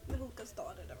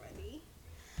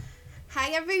Hi,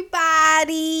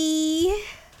 everybody.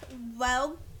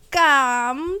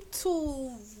 Welcome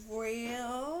to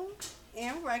Real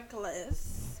and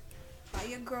Reckless by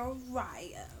your girl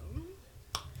Raya.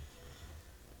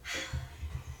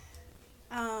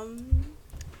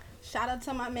 Shout out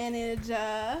to my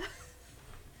manager.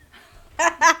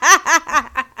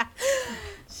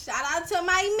 Shout out to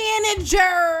my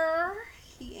manager.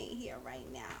 He ain't here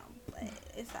right now, but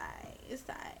it's alright. It's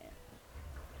alright.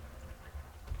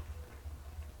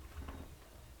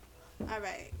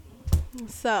 Alright.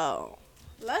 So,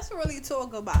 let's really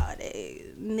talk about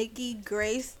it. Nikki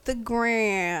graced the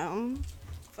gram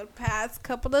for the past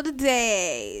couple of the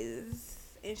days,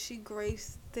 and she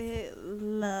graced it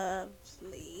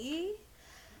lovely.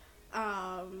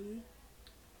 Um,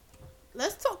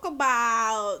 let's talk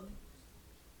about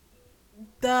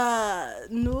the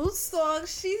new song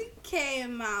she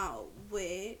came out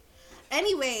with.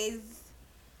 Anyways,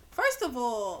 first of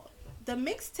all, the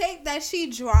mixtape that she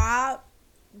dropped,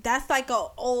 that's like a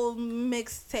old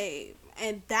mixtape,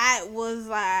 and that was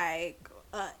like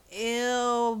a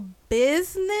ill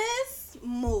business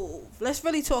move. Let's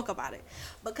really talk about it,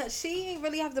 because she ain't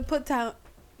really have to put that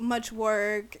much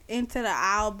work into the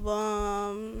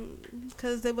album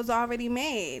because it was already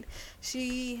made.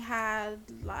 She had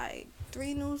like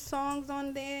 3 new songs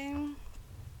on there.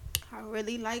 I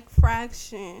really like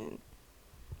Fraction,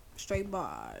 straight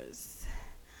bars.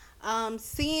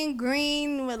 Seeing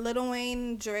Green with Lil Wayne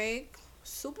and Drake,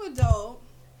 super dope.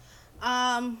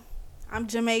 I'm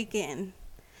Jamaican,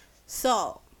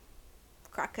 so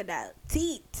Crocodile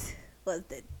Teeth was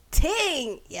the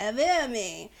ting. You feel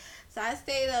me? So I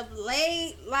stayed up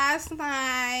late last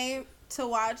night to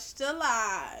watch the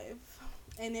live,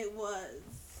 and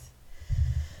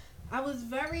I was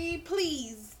very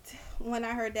pleased when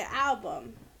I heard the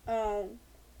album.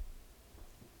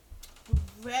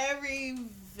 Very,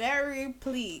 very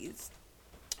pleased.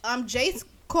 Jace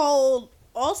Cole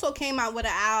also came out with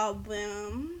an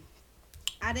album.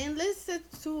 I didn't listen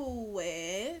to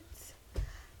it.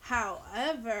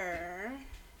 However,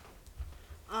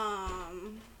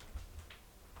 hold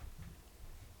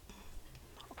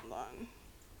on.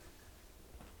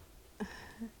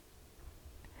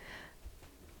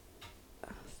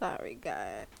 Sorry,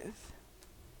 guys.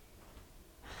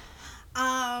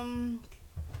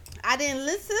 I didn't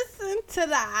listen to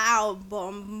the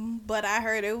album, but I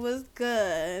heard it was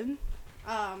good.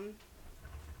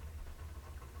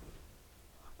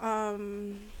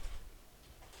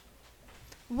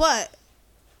 What?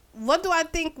 What do I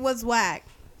think was whack?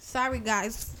 Sorry,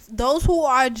 guys. Those who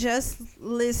are just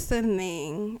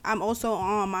listening, I'm also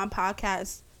on my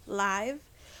podcast live,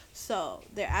 so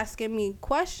they're asking me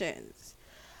questions.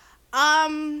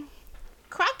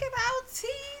 Crocodile T,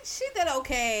 she did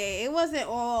okay. It wasn't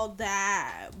all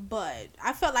that, but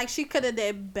I felt like she could have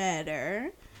did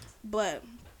better. But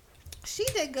she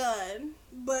did good.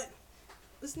 But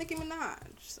it's Nicki Minaj,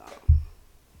 so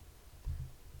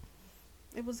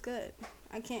it was good.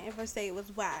 I can't ever say it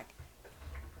was whack.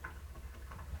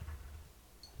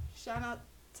 Shout out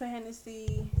to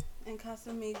Hennessy and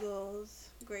Casamigos.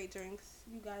 Great drinks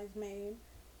you guys made.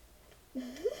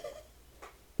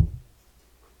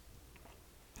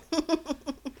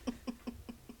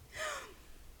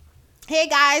 Hey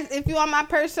guys, if you're on my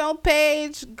personal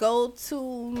page, go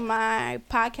to my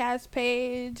podcast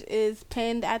page. It's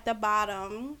pinned at the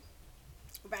bottom.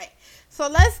 Right. So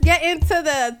let's get into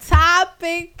the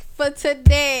topic for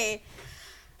today.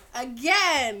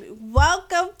 Again,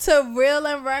 welcome to Real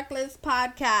and Reckless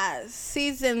Podcast.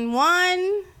 Season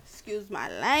 1, excuse my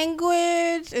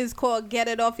language, is called Get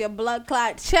It Off Your Blood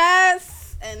Clot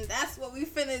Chest. And that's what we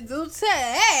finna do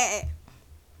today.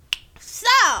 So,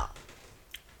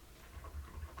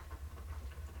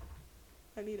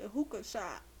 I need a hookah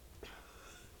shot.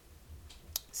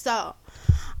 So,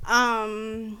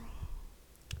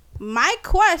 my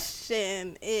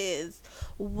question is,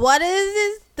 what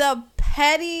is the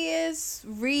pettiest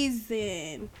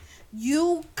reason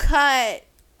you cut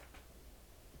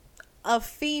a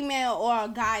female or a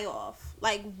guy off?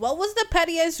 Like, what was the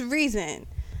pettiest reason?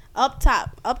 Up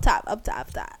top.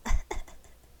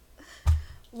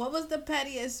 What was the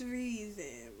pettiest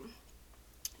reason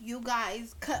you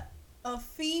guys cut a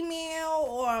female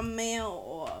or a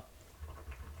male off?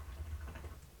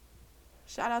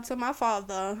 Shout out to my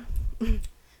father.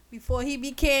 Before he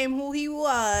became who he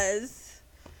was,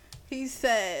 he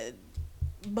said,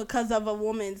 because of a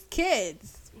woman's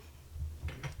kids.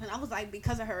 And I was like,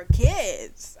 because of her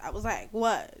kids. I was like,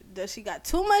 what? Does she got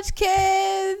too much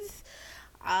kids?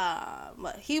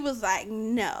 But he was like,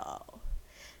 no.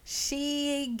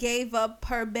 She gave up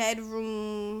her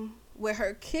bedroom with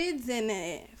her kids in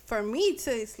it for me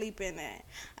to sleep in it.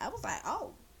 I was like,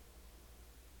 oh,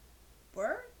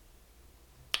 word.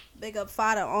 Big up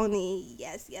Fada Oni.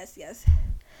 Yes, yes, yes.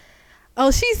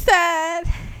 Oh, she said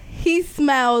he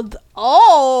smelled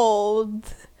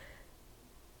old.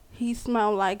 He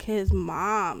smelled like his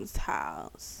mom's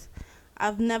house.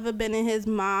 I've never been in his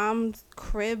mom's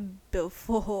crib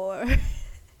before.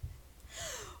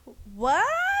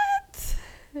 What?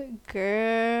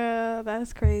 Girl,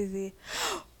 that's crazy.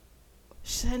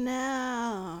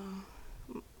 Chanel.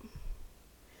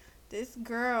 This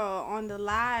girl on the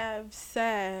live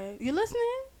said, you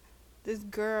listening? This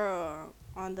girl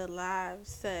on the live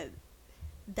said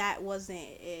that wasn't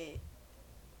it.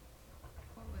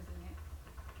 What wasn't it?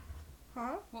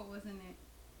 Huh? What wasn't it?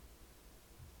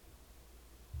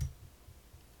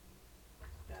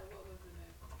 That what was in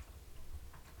it?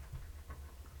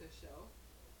 The show?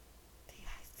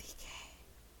 D-I-C-K.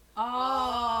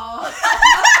 Oh.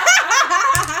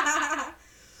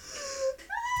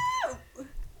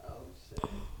 Oh shit.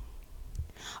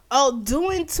 Oh,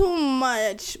 doing too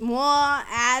much. More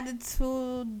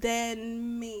attitude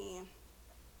than me.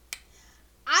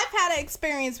 I've had an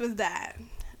experience with that.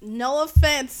 No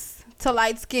offense to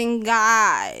light-skinned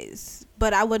guys,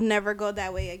 but I would never go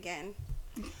that way again.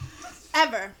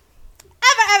 Ever.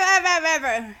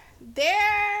 Ever.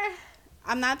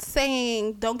 I'm not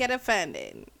saying, don't get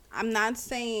offended. I'm not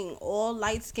saying all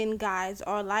light-skinned guys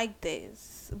are like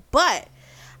this. But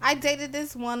I dated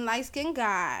this one light-skinned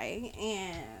guy,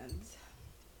 and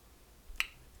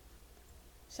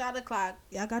shot o'clock.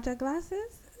 Y'all got your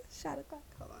glasses? Shot o'clock.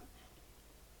 Hold on.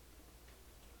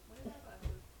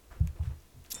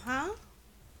 Huh?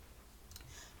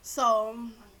 So,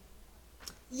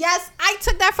 yes, I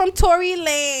took that from Tory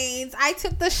Lanez. I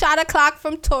took the shot o'clock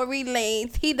from Tory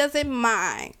Lanez. He doesn't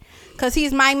mind because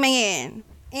he's my man.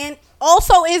 And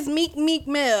also is Meek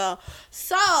Mill.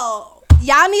 So,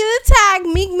 y'all need to tag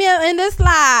Meek Mill in this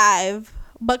live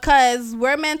because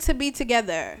we're meant to be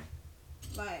together.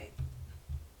 Like,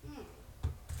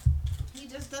 he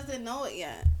just doesn't know it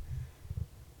yet.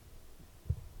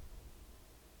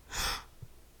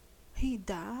 He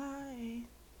died.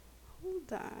 Who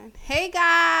died? Hey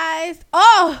guys.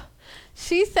 Oh,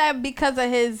 she said because of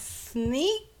his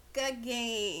sneaker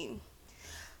game.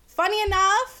 Funny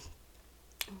enough,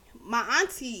 my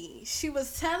auntie, she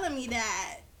was telling me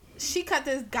that she cut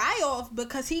this guy off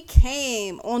because he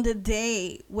came on the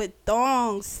date with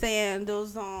thong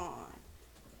sandals on.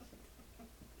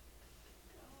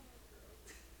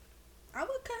 I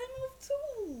would cut him off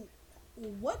too.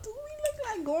 What do we look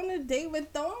like going to date with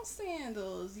thong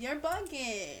sandals? You're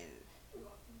bugging.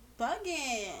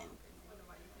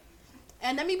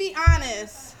 And let me be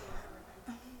honest.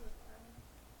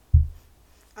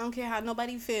 I don't care how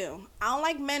nobody feel. I don't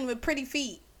like men with pretty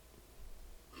feet.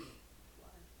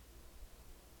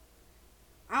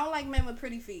 I don't like men with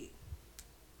pretty feet.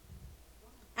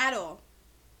 At all.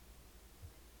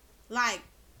 Like,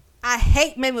 I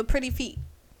hate men with pretty feet.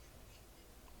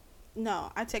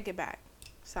 No, I take it back.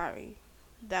 Sorry.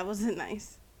 That wasn't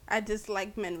nice. I just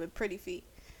like men with pretty feet.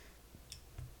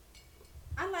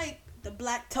 I like the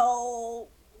black toe.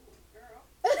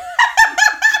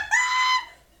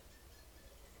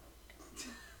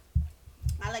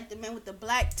 I like the men with the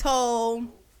black toe.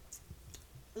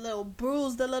 A little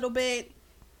bruised a little bit.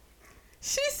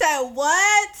 She said,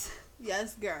 what?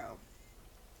 Yes, girl.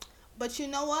 But you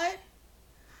know what?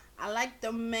 I like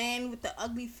the men with the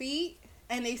ugly feet.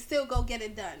 And they still go get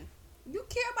it done. You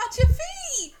care about your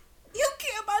feet. You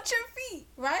care about your feet,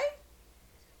 right?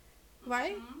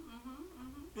 Right?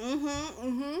 Yeah.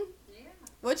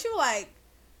 What you like?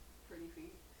 Pretty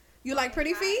feet. You like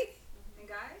pretty Guys? feet? And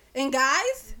guys? And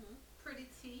guys? Pretty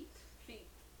teeth. Feet.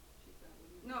 She said,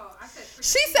 what do you No, I said pretty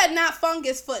She teeth. said not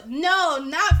fungus foot. No,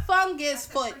 not I fungus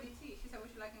said foot. pretty teeth. She said what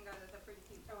you like in guys that have pretty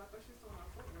teeth. Oh, I thought she was talking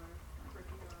about footwear.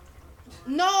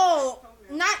 Pretty, No,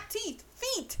 toenails. not teeth.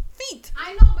 Feet.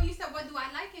 I know, but you said what do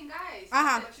I like in guys? Uh-huh.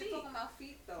 I said But she's feet. talking about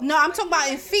feet though. No, I'm Like, talking about you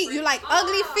in like feet. pretty- You like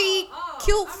ugly feet,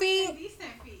 cute I'm feet. saying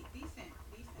decent feet. Decent.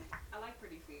 I like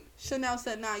pretty feet. Chanel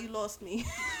said, nah, you lost me.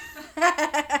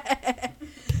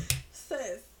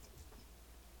 Sis.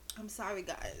 I'm sorry,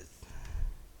 guys.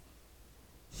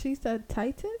 She said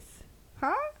Titus?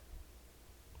 Huh?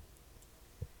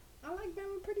 I like them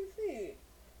with pretty feet.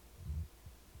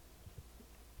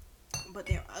 But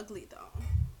they're ugly, though.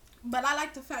 But I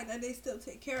like the fact that they still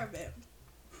take care of it.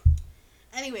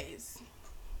 Anyways.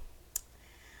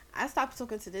 I stopped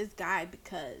talking to this guy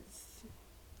because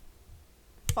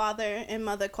father and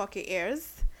mother cock your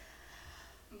ears.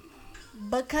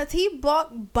 Because he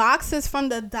bought boxes from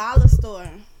the dollar store.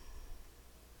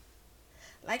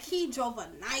 Like he drove a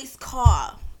nice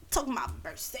car. talking about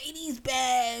Mercedes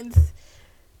Benz,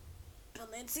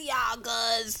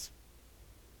 Balenciagas,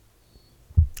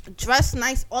 dressed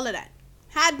nice, all of that.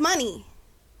 Had money,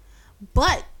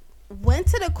 but went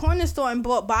to the corner store and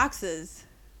bought boxes.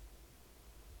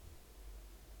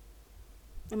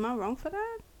 Am I wrong for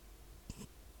that?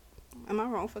 Am I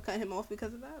wrong for cutting him off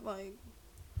because of that? Like,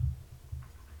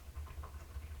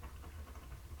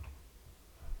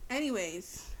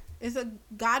 anyways, it's a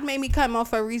God made me cut him off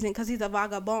for a reason because he's a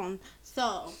vagabond.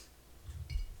 So,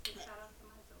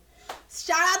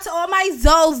 shout out to all my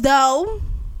Zoes though.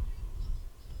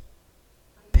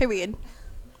 Period.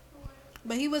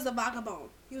 But he was a vagabond.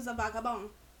 He was a vagabond.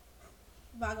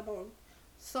 Vagabond.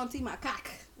 Santi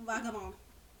macaque. Vagabond.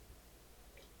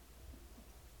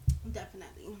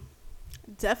 Definitely.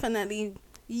 Definitely.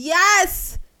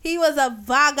 Yes! He was a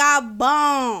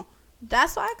vagabond.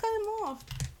 That's why I cut him off.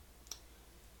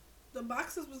 The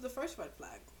boxes was the first red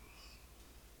flag.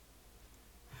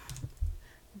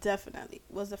 Definitely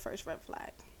was the first red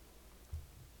flag.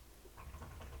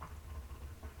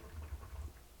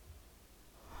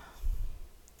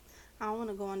 I don't want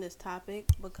to go on this topic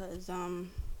because my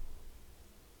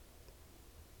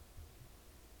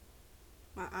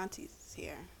auntie's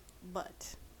here,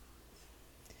 but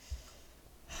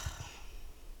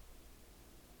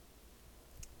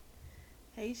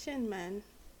Haitian men,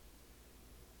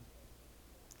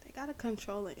 they got a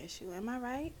controlling issue. Am I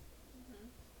right?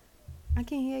 Mm-hmm. I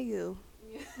can't hear you.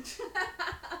 Yes,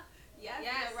 Yes,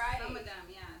 you're right. some of them,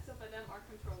 yeah. Some of them are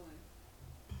controlling.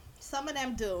 Some of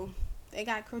them do. They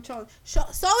got control. So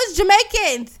is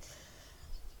Jamaicans.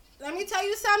 Let me tell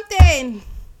you something.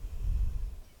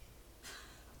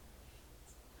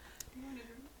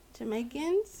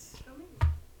 Jamaicans,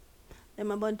 them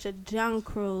a bunch of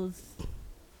jankros.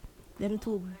 Them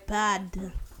too bad.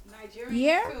 Nigerians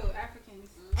Yeah. too, Africans.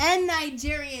 And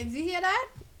Nigerians. You hear that?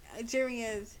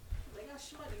 Nigerians. They got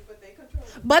money, but they control.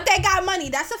 But they got money.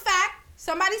 That's a fact.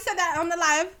 Somebody said that on the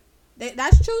live.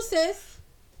 That's true, sis.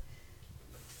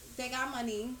 They got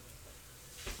money.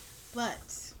 But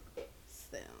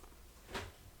still.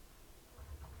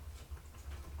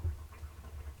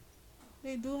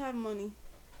 They do have money.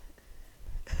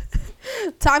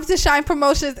 Time to Shine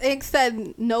Promotions Inc.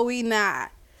 said, no, we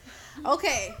not.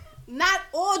 Okay. Not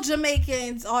all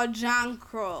Jamaicans are John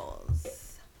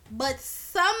Crows. But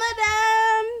some of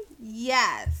them,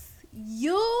 yes.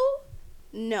 You,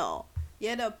 no.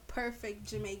 You're the perfect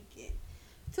Jamaican.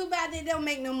 Too bad they don't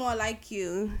make no more like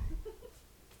you.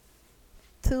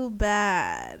 Too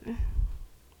bad.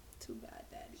 Too bad,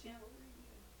 daddy.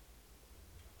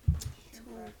 Too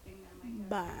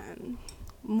bad.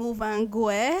 Move on, go.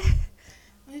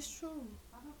 It's true.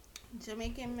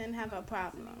 Jamaican men have a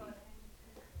problem.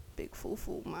 Big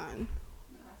foo-foo, man.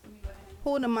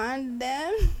 Who the man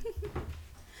then?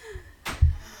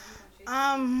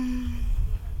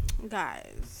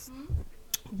 Guys.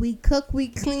 We cook, we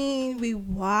clean, we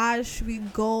wash, we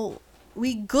good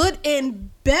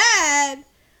in bed.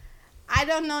 I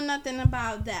don't know nothing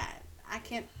about that. I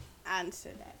can't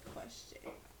answer that question.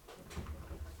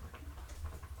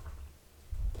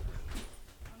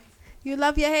 You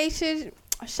love your Haitian?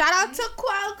 Shout out to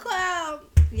Quell.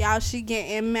 Y'all, she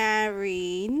getting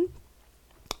married.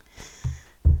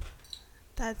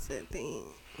 That's the thing.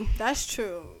 That's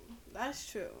true.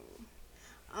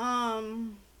 I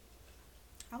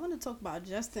want to talk about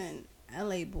Justin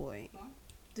LA Boy.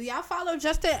 Do y'all follow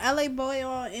Justin LA Boy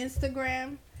on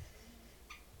Instagram?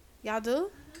 Y'all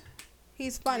do?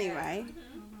 He's funny, right?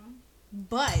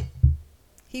 But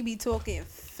he be talking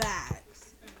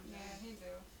facts. Yeah, he do.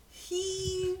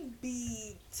 He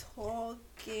be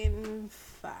talking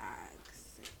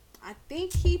facts. I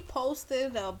think he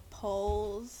posted a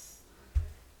post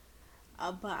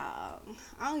about,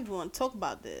 I don't even want to talk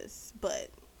about this, but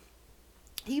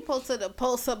he posted a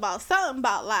post about something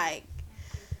like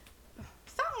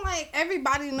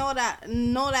everybody know that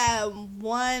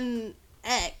one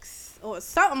X or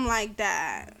something like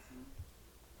that.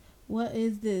 What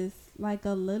is this? Like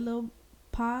a little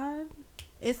pod?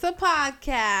 It's a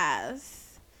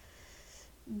podcast.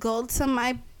 Go to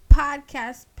my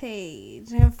podcast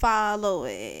page and follow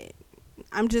it.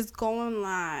 I'm just going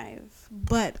live,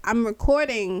 but I'm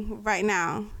recording right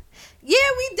now. Yeah,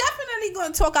 we definitely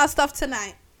gonna talk our stuff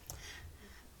tonight.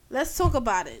 Let's talk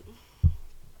about it.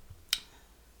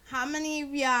 How many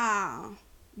of y'all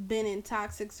been in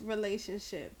toxic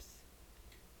relationships?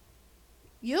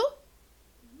 You?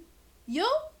 You?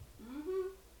 Mm-hmm.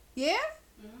 Yeah?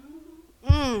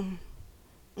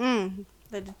 Mm-hmm.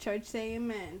 Let the church say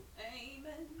amen.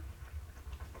 Amen.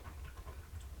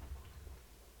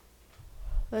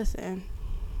 Listen.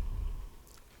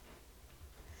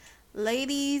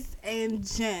 ladies and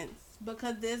gents,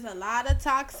 because there's a lot of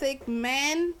toxic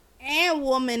men and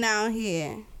women out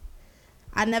here.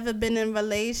 I never been in a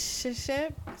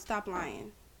relationship. Stop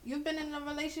lying. You've been in a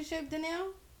relationship,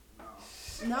 Danielle?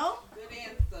 No? Good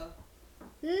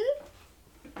answer.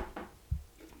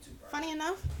 Funny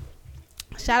enough.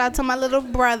 Shout out to my little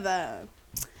brother.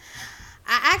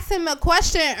 I asked him a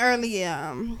question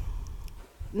earlier.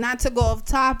 Not to go off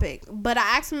topic, but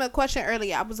I asked him a question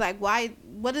earlier. I was like,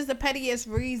 what is the pettiest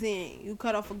reason you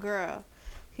cut off a girl?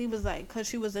 He was like, because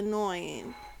she was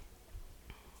annoying.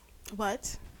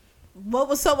 What? What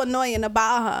was so annoying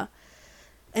about her?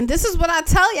 And this is what I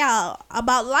tell y'all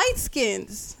about light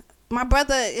skins. My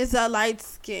brother is a light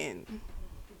skin.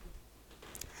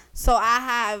 So I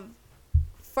have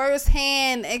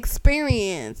first-hand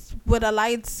experience with a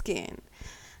light skin.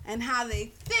 And how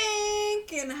they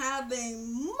think and how they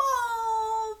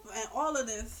move and all of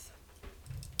this.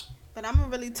 But I'm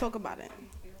going to really talk about it.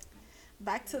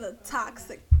 Back to the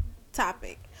toxic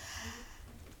topic.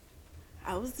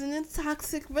 I was in a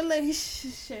toxic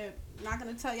relationship. Not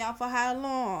going to tell y'all for how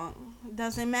long.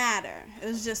 Doesn't matter. It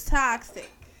was just toxic.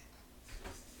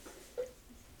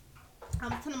 I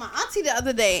was telling my auntie the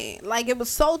other day, like, it was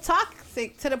so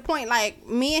toxic to the point, like,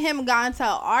 me and him got into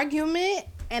an argument,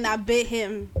 and I bit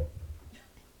him.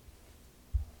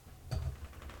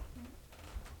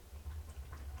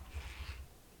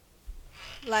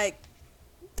 Like,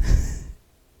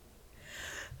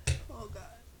 oh,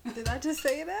 God. Did I just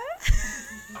say that?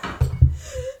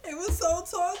 It was so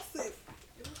toxic.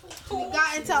 We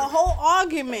got into a whole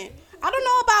argument. I don't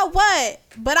know about what,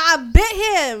 but I bit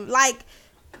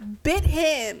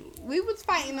him. We was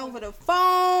fighting over the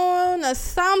phone or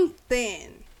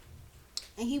something.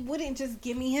 And he wouldn't just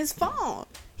give me his phone.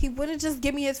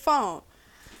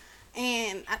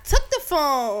 And I took the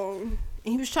phone.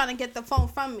 And he was trying to get the phone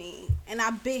from me. And I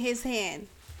bit his hand.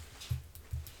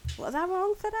 Was I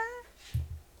wrong for that?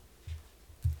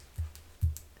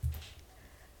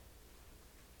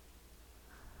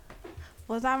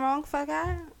 Was I wrong for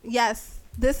that? Yes.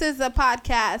 This is a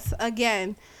podcast.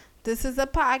 Again, this is a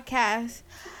podcast.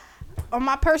 On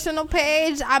my personal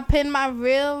page, I pinned my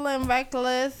Real and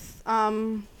Reckless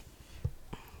podcast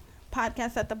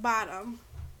at the bottom.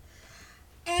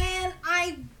 And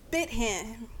I bit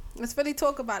him. Let's really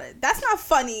talk about it. That's not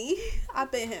funny. I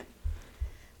bit him.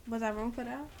 Was I wrong for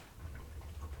that?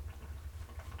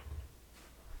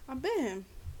 I bit him.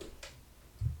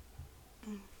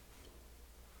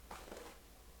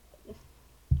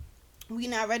 We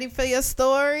not ready for your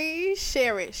story?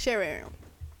 Share it.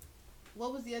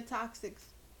 What was your toxic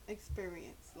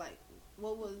experience? Like,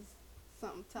 what was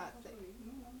something toxic?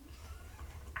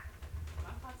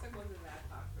 My toxic wasn't that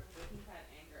toxic, but he had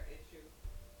anger issues.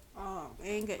 Oh,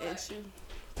 anger But issue.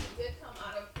 He did come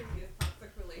out of previous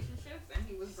toxic relationships, and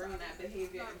he was bringing that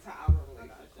behavior into our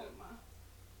relationship.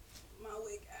 My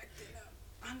wig acting up.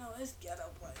 I know it's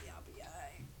ghetto, but y'all be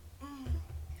alright.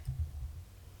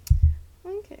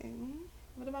 Okay.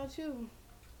 What about you?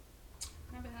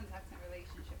 I've been in a toxic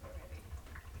relationship already.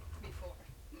 Before.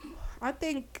 I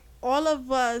think all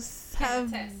of us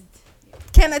Can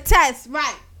can attest,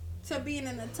 right, to being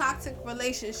in a toxic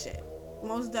relationship.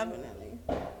 Most definitely.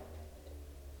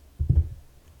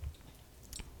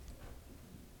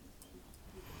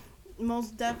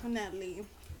 Most definitely.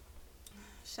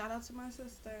 Shout out to my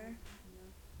sister.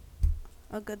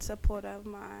 A good supporter of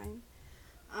mine.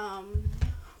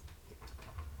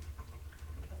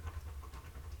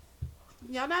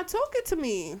 Y'all not talking to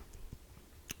me.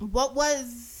 What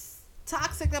was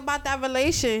toxic about that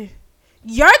relation?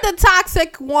 You're the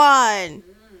toxic one.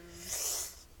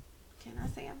 Can I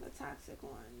say I'm the toxic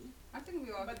one? I think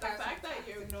we all. But the fact that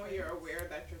you're aware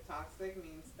that you're toxic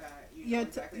means that you know You're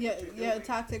exactly what you're a doing.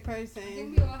 toxic I person.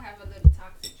 think we all have a little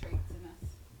toxic traits in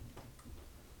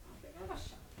us.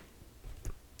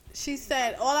 She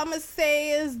said, all I'm going to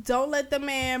say is don't let the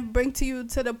man bring to you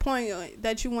to the point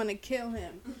that you want to kill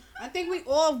him. I think we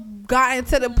all gotten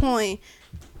to the point.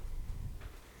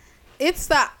 It's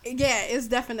the I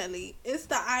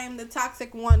am the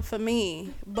toxic one for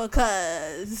me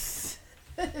because.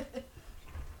 What makes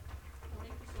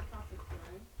you so toxic,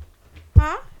 Joy?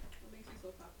 Huh? What makes you so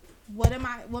toxic?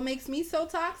 What makes me so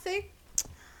toxic?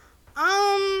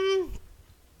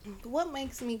 What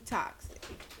makes me toxic?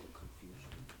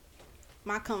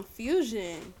 My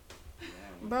confusion.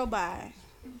 Bro, bye.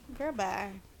 Girl, bye.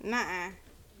 Nuh-uh.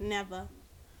 Never.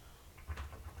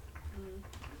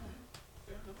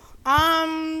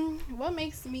 What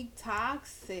makes me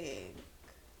toxic?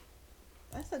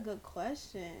 That's a good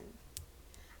question.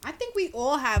 I think we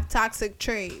all have toxic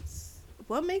traits.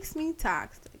 What makes me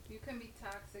toxic? You can be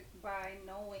toxic by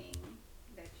knowing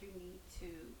that you need to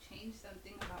change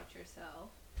something about yourself,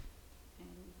 and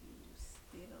you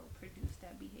still produce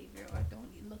that behavior, or don't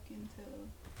look into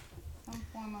some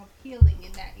form of healing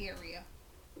in that area.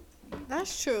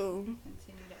 That's true.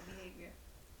 Continue that behavior.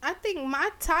 I think my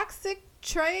toxic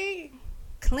trait,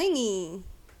 clingy.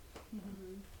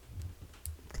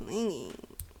 Clingy.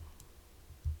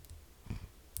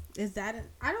 Is that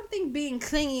I don't think being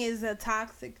clingy is a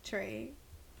toxic trait.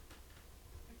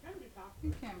 It can be toxic.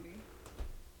 You can be.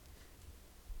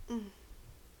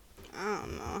 I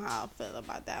don't know how I feel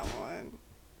about that one.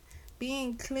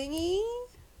 Being clingy?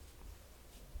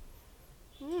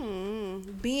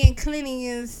 Being clingy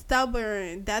and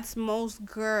stubborn. That's most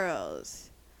girls.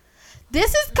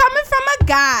 This is coming from a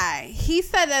guy. He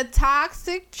said a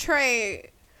toxic trait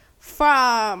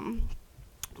from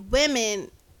women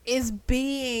is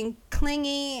being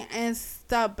clingy and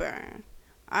stubborn.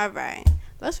 All right.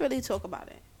 Let's really talk about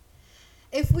it.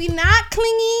 If we not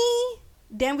clingy,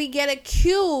 then we get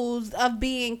accused of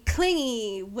being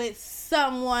clingy with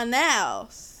someone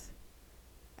else.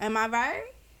 Am I right?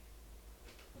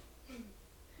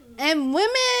 And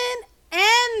women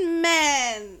and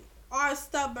men are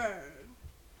stubborn.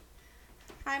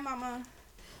 Hi, mama.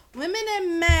 Women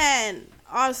and men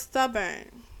are stubborn.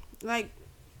 Like,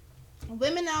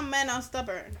 women and men are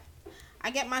stubborn.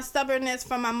 I get my stubbornness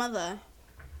from my mother.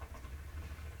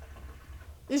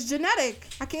 It's genetic.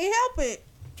 I can't help it.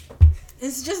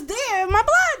 It's just there in my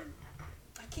blood.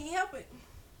 I can't help it.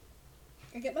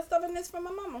 I get my stubbornness from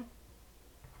my mama.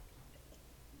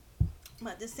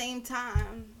 But at the same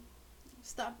time,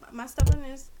 my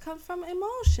stubbornness comes from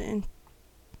emotion.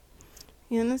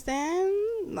 You understand?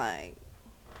 Like,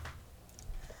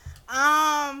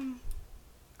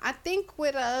 I think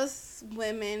with us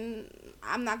women,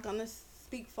 I'm not gonna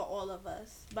speak for all of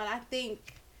us, but I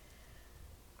think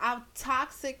our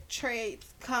toxic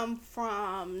traits come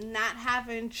from not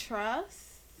having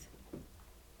trust.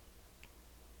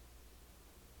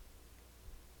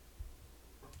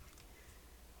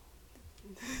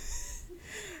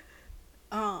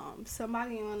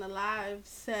 Somebody on the live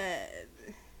said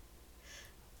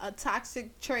a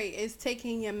toxic trait is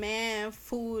taking your man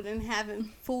food and having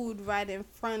food right in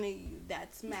front of you.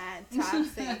 That's mad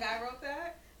toxic. A guy wrote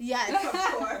that? Yes.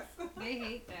 Of course. They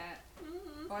hate that.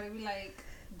 Or they be like,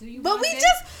 do you But want we this?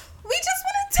 just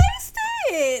want to taste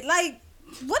it. Like,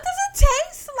 what does it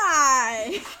taste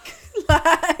like?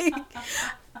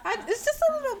 It's just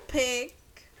a little pig.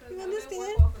 You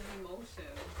understand? We're off of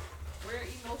emotion. We're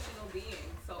emotional beings.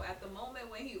 So at the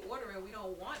moment when he ordering, we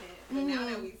don't want it. But now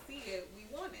that we see it, we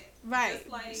want it. Right. Just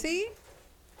like See?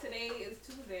 today is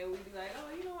Tuesday, we'd be like,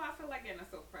 oh, you know, I feel like getting a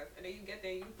silk press. And then you get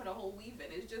there and you put a whole weave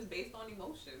in. It's just based on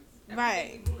emotions.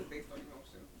 Right. Everything we do is based on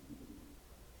emotions.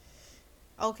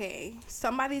 Okay.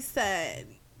 Somebody said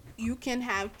you can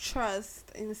have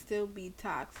trust and still be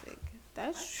toxic.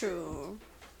 That's true.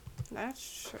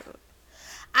 That's true.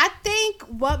 I think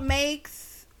what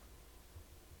makes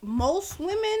most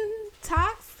women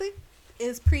toxic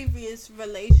is previous They didn't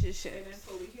relationships.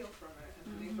 fully heal from it.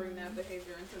 And then they bring that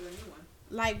behavior into the new one.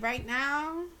 Like right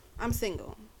now, I'm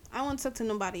single. I don't want to talk to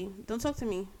nobody. Don't talk to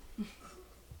me.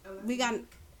 Unless We you- got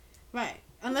right.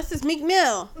 Unless it's Meek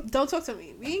Mill, don't talk to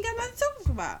me. We ain't got nothing to talk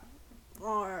about.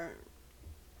 Or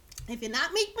if you're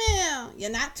not Meek Mill, you're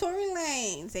not Tory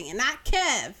Lanez, and you're not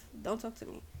Kev, don't talk to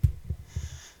me.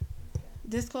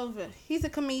 Disclosure. He's a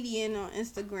comedian on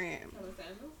Instagram. Ellis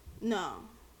Andrews? No.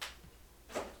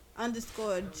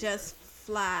 _ just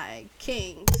fly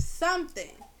king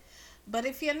something. But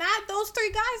if you're not those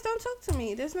three guys, don't talk to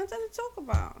me. There's nothing to talk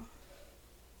about.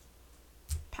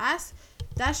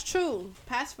 That's true.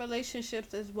 Past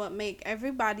relationships is what make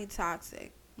everybody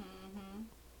toxic. Mm-hmm.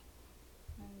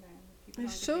 And then people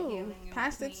It's don't get the true. healing in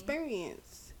Past between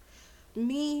experience.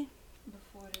 Me,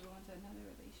 before they go into another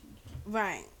relationship.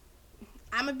 right.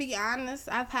 I'm going to be honest.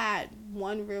 I've had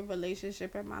one real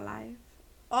relationship in my life.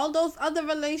 All those other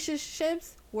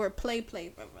relationships were play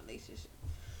relationships.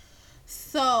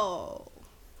 So,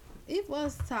 it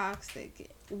was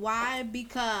toxic. Why?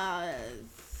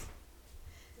 Because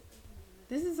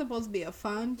this is supposed to be a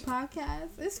fun podcast.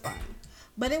 It's fun.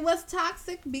 But it was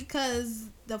toxic because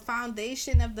the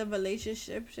foundation of the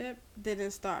relationship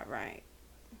didn't start right.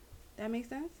 That makes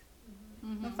sense?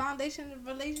 Mm-hmm. The foundation of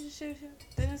the relationship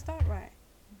didn't start right.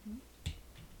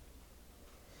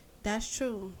 That's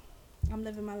true. I'm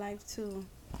living my life too.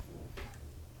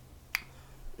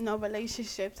 No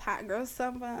relationships. Hot girl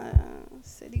summer.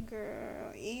 City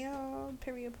girl. Ew.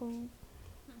 Period poop.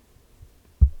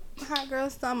 Hot girl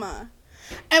summer.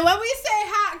 And when we say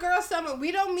hot girl summer,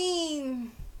 we don't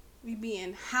mean we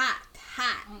being hot.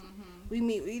 Mm-hmm.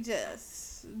 We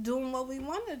just doing what we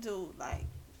want to do, like,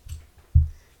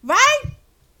 right?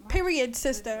 Period,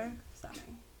 sister. Sorry.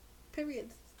 Period,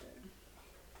 sister.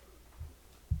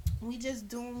 We just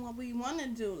doing what we want to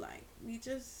do, like, we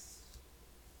just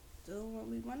doing what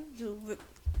we want to do.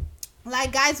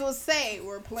 Like guys will say,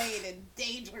 we're playing a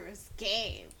dangerous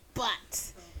game,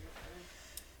 but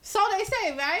so they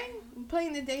say, right? We're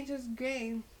playing a dangerous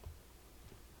game.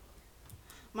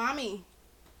 Mommy,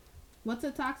 what's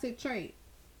a toxic trait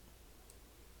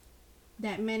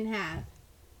that men have?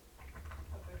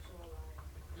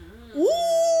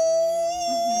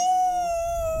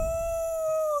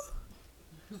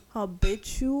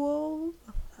 Habitual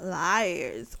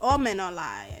liars. All men are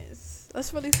liars.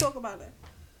 Let's really talk about it.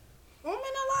 All men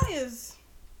are liars.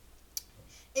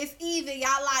 It's either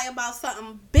y'all lie about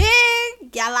something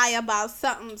big, y'all lie about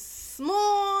something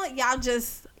small, y'all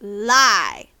just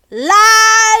lie. Lie.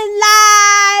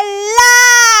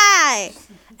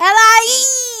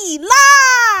 L-I-E.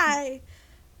 Lie.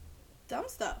 Dumb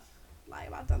stuff. Lie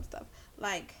about dumb stuff.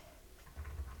 Like,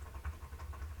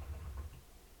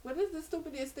 what is the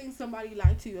stupidest thing somebody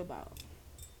lied to you about?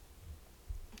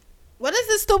 What is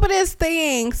the stupidest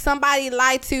thing somebody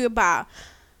lied to you about?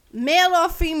 Male or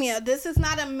female? This is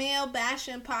not a male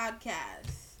bashing podcast.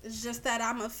 It's just that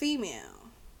I'm a female.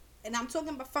 And I'm talking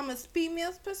about from a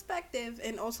female's perspective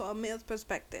and also a male's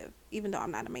perspective, even though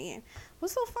I'm not a man.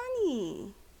 What's so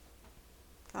funny?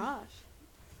 Gosh.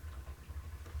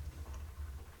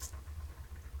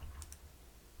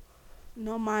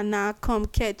 No man not come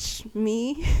catch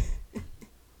me.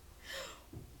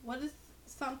 What is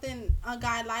something a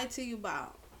guy lied to you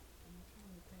about?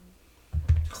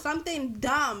 Something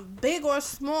dumb, big or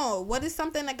small. What is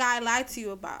something a guy lied to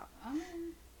you about?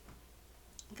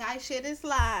 Guy shit is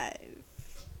live.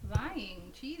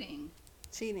 Lying, cheating.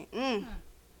 Cheating.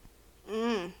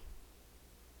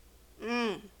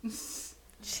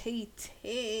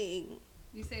 Cheating.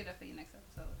 You save that for your next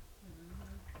episode.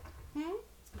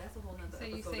 That's a whole nother So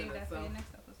you episode save in that for itself. your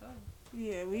next episode.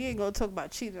 Yeah, we ain't gonna talk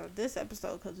about cheating on this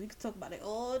episode because we can talk about it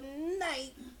all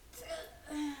night.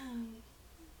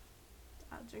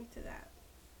 I'll drink to that.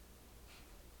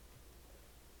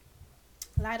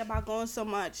 Lied about going so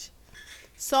much.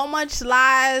 So much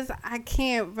lies, I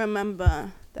can't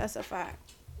remember. That's a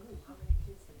fact.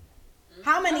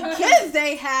 How many kids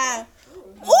they have?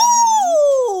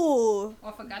 Ooh! Or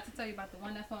I forgot to tell you about the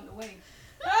one that's on the way.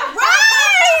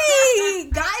 Right!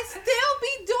 Guys still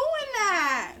be doing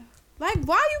that. Like,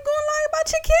 why you gonna lie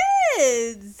about your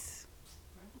kids?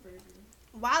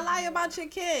 Why lie about your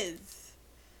kids?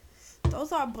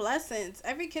 Those are blessings.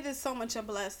 Every kid is so much a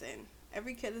blessing.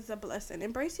 Every kid is a blessing.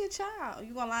 Embrace your child.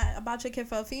 You gonna lie about your kid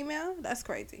for a female? That's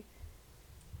crazy.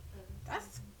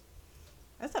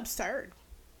 That's absurd.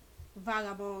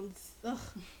 Vagabonds. Ugh.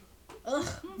 Ugh.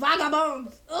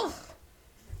 Vagabonds. Ugh.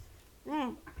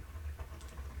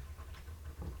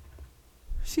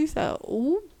 She said,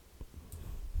 ooh.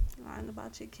 Lying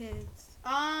about your kids.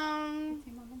 15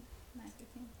 of them? 9,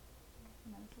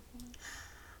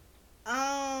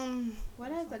 15?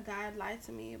 What has a guy lied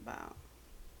to me about?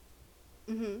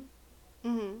 Maybe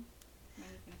finish.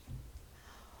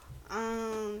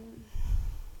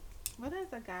 What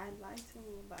has a guy lied to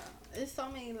me about? There's so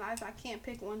many lies, I can't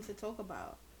pick one to talk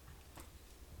about.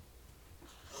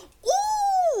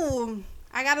 Ooh!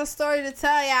 I got a story to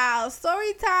tell y'all.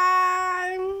 Story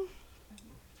time!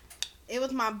 It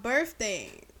was my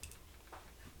birthday.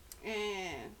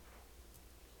 And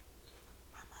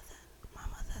my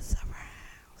mother's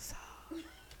around, so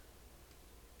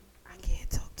I can't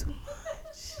talk too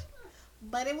much.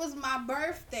 But it was my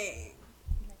birthday.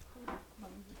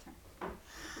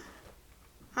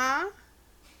 Huh?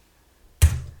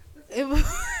 It was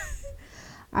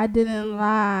I didn't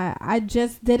lie. I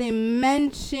just didn't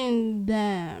mention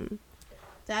them.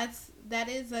 That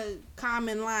is a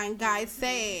common line guys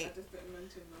say.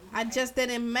 I just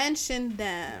didn't mention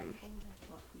them.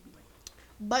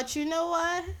 But you know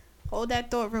what? Hold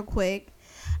that thought real quick.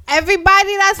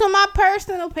 Everybody that's on my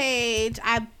personal page,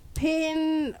 I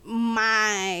pinned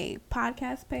my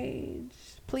podcast page.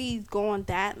 Please go on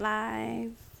that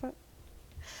live.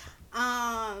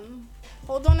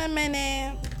 Hold on a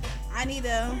minute. I need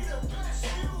a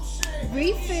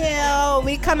refill.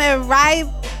 We coming right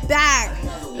back.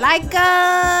 Like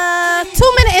a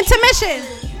 2-minute intermission.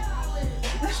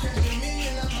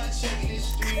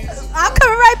 I'll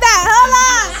come right back. Hold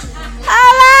on.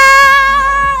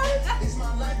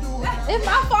 If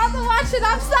my father watching,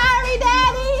 I'm sorry,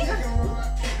 Daddy.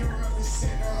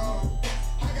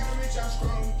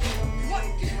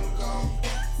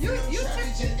 You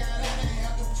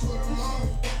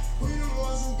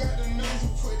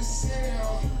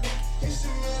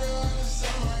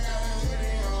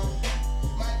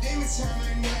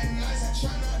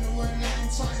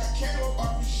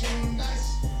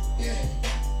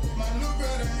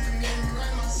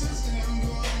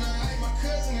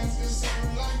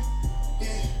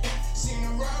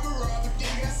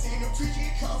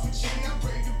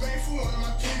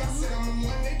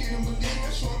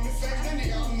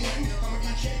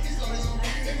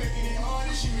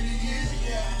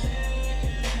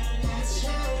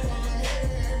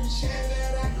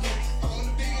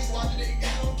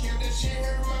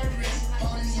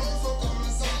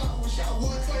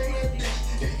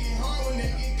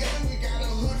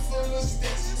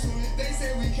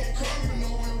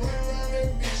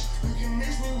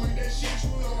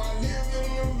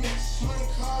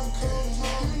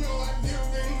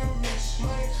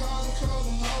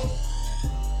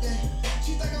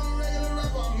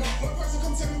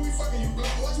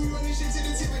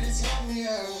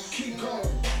keep going.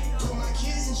 Put my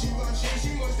kids in Givenchy,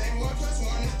 she must think 1 plus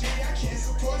 1 is 3. I can't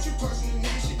support your personal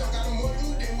needs. She don't got no more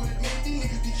than than what it means. These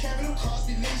niggas be capping them costs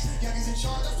be leased. Youngins in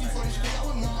charge, I speak for the streets. I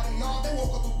was gnawed and gnawed, they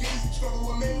woke up a beast. Struggle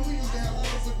with men, we used to have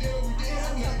water for dinner. We didn't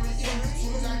have nothing to eat. As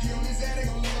soon as I get on his ass, they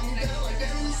gon' look at me down like,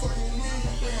 damn, you fucking with me.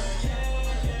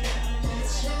 I'm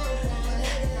trying for my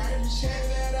head, right? The chance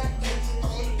that I get.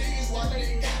 All the biggest watch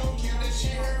they got, don't care that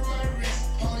shit hurt my wrist.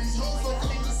 All these hoes fuck up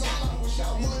the song, I wish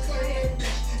I would claim that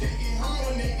bitch. They get home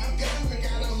when they get guns, we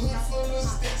got a hood full of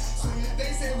sticks. Soon as they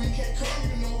say we can't come,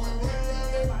 you know we run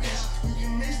around that bitch. You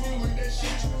can mix me with that shit,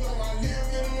 you know I live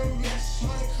in the mix.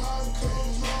 Money, cars, and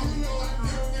clothes, you know I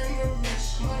live in the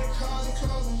mix. Money, cars, and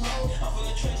clothes, and hoes. I'm from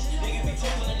the trench, niggas be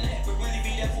talking the net, but really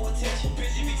be there for attention.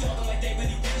 Bitches be talking like they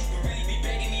really rich, but really be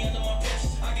begging me under my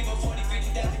benches. I give a 40,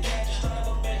 50,000 cash, just start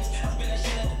up a bench. I spend that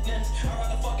shit at the dentist. I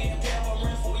rock a fucking pair of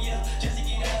rent for a year, just to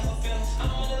get out of her feelings. I'm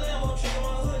in the Lambo, tricking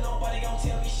my hood, nobody gon'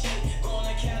 tell me shit. Going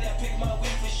to Cali, I pick my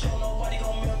weed for sure, nobody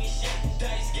gon' mail me shit.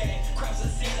 Dice game, crops a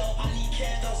CeeLo, I need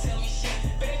cash, don't sell me shit.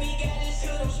 Baby got this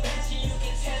hood, I'm smashing, you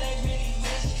can tell they really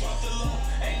rich. Drop the low,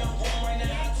 ain't no room right now,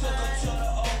 I took her to the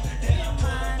O. Then I put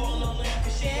up on the lamp,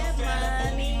 cause she a fan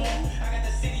of me more. I got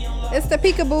the city on lock. It's the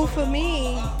peekaboo for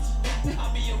me.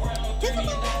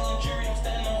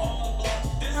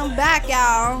 I'm back,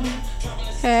 y'all.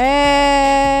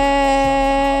 Hey.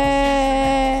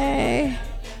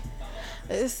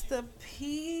 It's the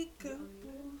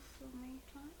peekaboo for me.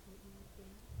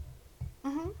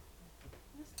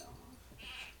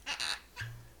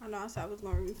 I know I said I was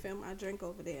going to refill my drink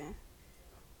over there.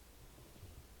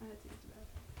 I had to use the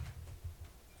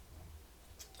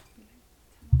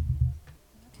bathroom.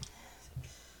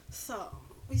 So,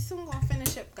 we soon going to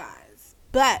finish up, guys.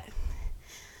 But,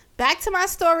 back to my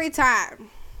story time.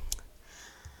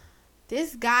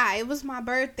 This guy, it was my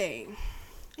birthday. And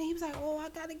he was like, oh, I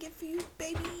got a gift for you,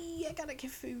 baby. I got a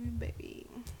gift for you, baby.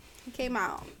 He came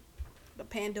out. The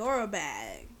Pandora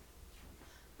bag.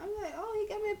 I'm like, oh, he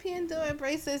got me a Pandora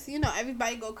bracelet. You know,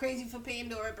 everybody go crazy for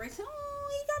Pandora bracelet. Oh,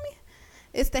 he got me.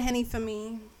 It's the Henny for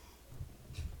me.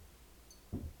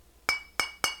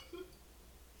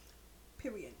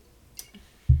 Period.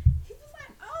 He was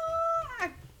like, oh,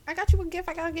 I got you a gift.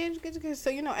 I got to get you a gift. So,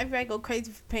 you know, everybody go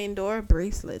crazy for Pandora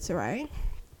bracelets, right?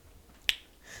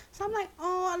 So, I'm like,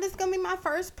 oh, this is going to be my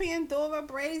first Pandora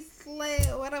bracelet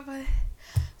or whatever.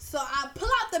 So, I pull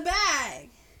out the bag.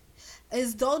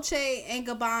 It's Dolce &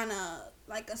 Gabbana,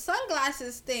 like a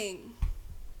sunglasses thing.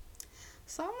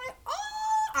 So, I'm like,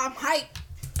 oh, I'm hyped.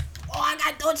 Oh, I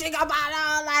got Dolce &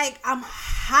 Gabbana. Like, I'm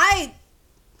hyped.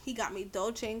 He got me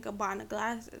Dolce & Gabbana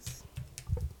glasses.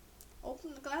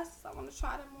 Open the glasses. I want to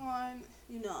try them on.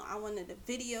 You know, I wanted to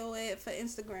video it for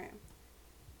Instagram.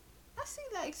 I see,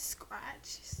 like,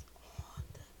 scratches on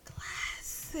the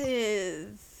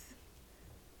glasses.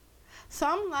 So,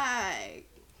 I'm like,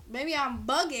 maybe I'm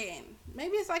bugging.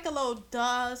 Maybe it's like a little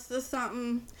dust or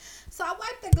something. So, I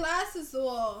wipe the glasses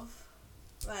off.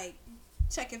 Like,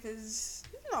 check if it's,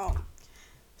 you know,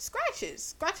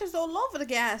 scratches all over the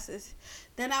glasses.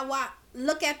 Then I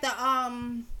look at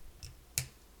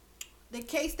the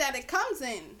case that it comes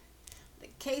in. The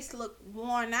case looked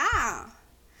worn out.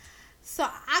 So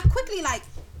I quickly like,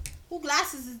 who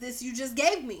glasses is this you just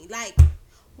gave me? Like,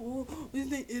 oh,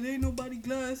 it ain't nobody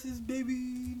glasses,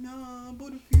 baby. Nah,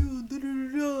 but if you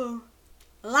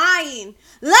lying.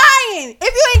 If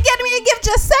you ain't getting me a gift,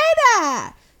 just say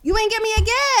that. You ain't get me a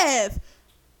gift.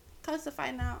 Cause to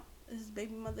find out, this is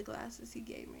baby mother glasses he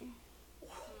gave me.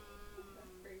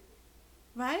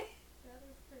 Right? That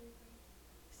is crazy.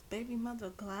 It's baby mother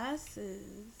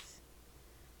glasses.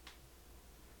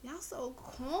 Y'all so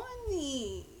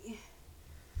corny.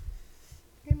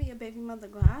 Give me your baby mother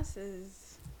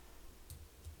glasses.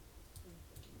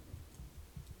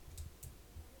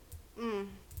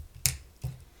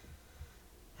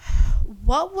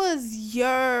 What was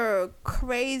your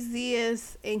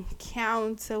craziest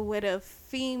encounter with a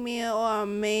female or a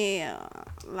male?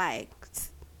 Like,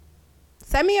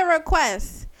 send me a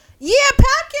request. Yeah,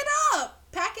 pack it up.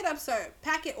 Pack it up, sir.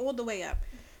 Pack it all the way up.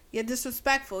 You're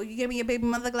disrespectful. You give me your baby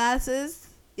mother glasses?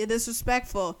 You're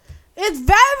disrespectful. It's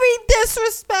very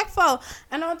disrespectful.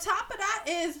 And on top of that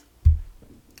is,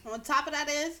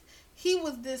 he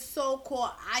was this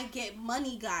so-called I get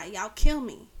money guy. Y'all kill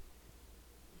me.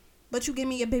 But you give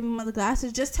me your baby mother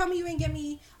glasses. Just tell me you ain't give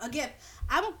me a gift.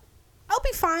 I'll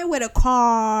be fine with a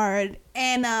card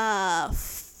and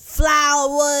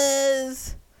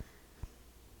flowers.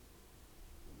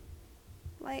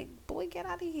 Like, boy, get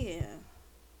out of here.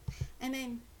 And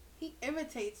then he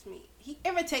irritates me. He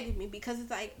irritated me because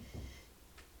it's like,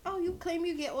 oh, you claim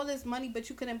you get all this money, but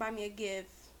you couldn't buy me a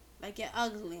gift. Like, you're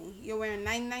ugly. You're wearing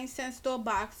 99-cent store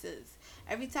boxes.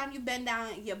 Every time you bend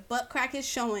down, your butt crack is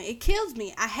showing. It kills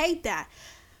me. I hate that.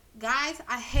 Guys,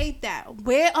 I hate that.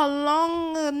 Wear a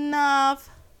long enough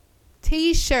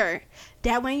t-shirt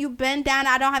that when you bend down,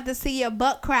 I don't have to see your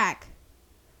butt crack.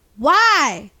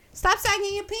 Why? Stop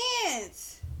sagging your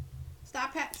pants.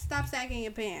 Stop sagging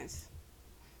your pants.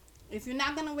 If you're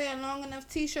not going to wear a long enough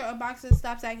t-shirt or boxers,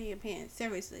 stop sagging your pants.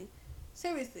 Seriously.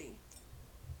 Seriously.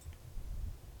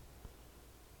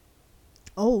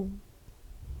 Oh.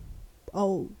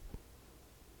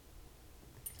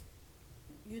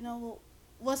 You know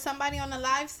what somebody on the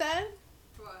live said?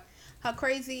 What? Her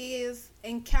craziest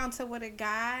encounter with a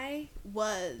guy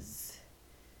was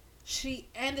she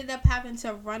ended up having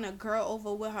to run a girl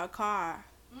over with her car.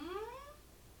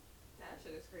 That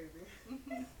shit is crazy.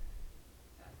 That's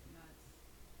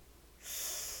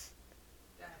nuts.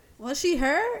 That is. Was she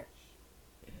hurt?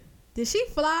 Did she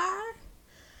fly?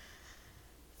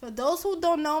 For those who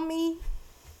don't know me,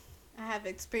 I have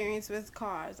experience with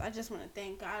cars. I just want to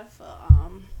thank God for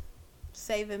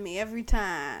saving me every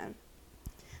time.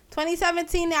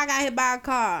 2017, I got hit by a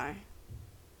car.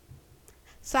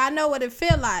 So I know what it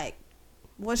feel like.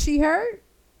 Was she hurt?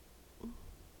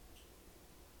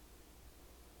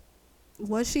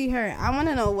 Was she hurt? I want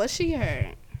to know, was she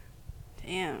hurt?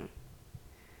 Damn.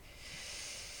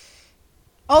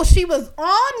 Oh, she was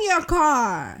on your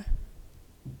car.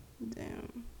 Damn.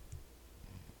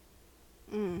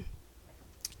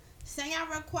 Send y'all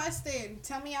requesting.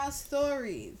 Tell me y'all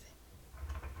stories.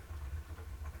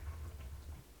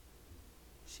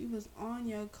 She was on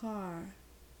your car.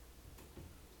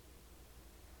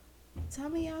 Tell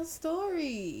me y'all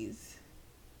stories.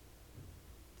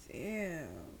 Damn.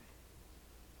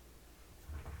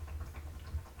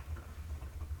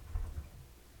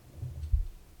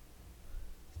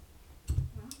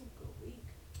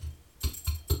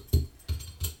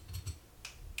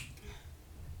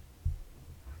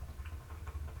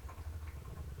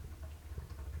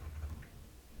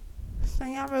 So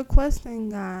y'all requesting,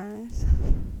 guys.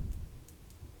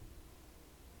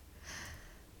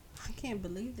 I can't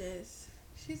believe this.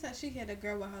 She said she hit a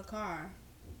girl with her car.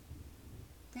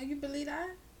 Can you believe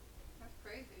that? That's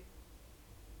crazy.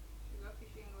 She lucky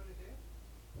she didn't go to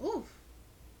jail. Oof.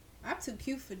 I'm too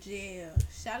cute for jail.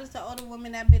 Shout out to all the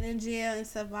women that been in jail and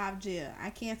survived jail.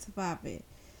 I can't survive it.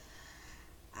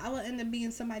 I would end up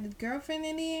being somebody's girlfriend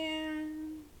in there.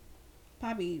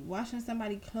 Probably washing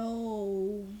somebody's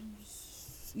clothes.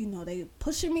 You know, they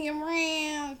pushing me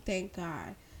around. Thank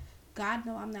God. God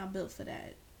know I'm not built for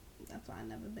that. That's why I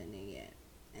never been there yet.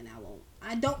 And I won't.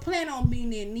 I don't plan on being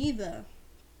there neither.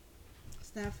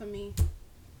 It's not for me.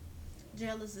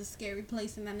 Jail is a scary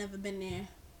place and I never been there.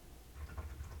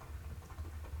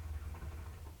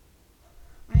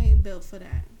 I ain't built for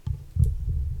that.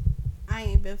 I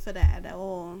ain't built for that at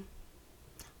all.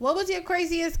 What was your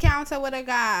craziest encounter with a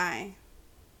guy?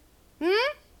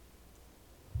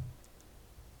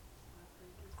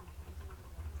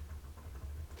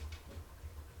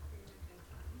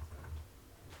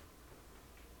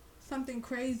 Something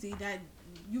crazy that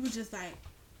you was just like,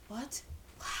 what?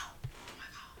 Wow. Oh my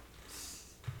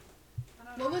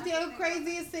God. What was your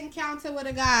craziest encounter with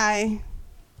a guy?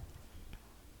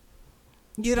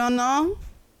 You don't know?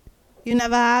 You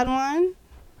never had one?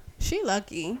 She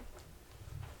lucky.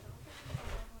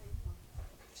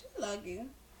 She lucky.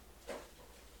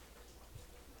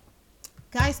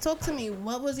 Guys, talk to me.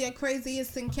 What was your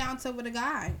craziest encounter with a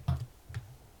guy?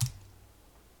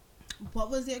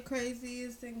 What was your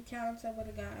craziest encounter with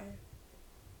a guy?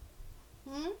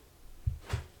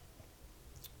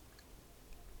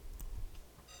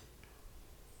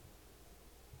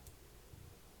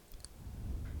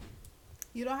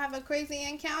 You don't have a crazy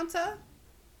encounter?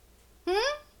 Hello?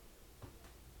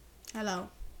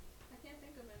 I can't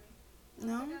think of any.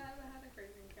 No? I don't think I ever had a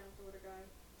crazy encounter with a guy.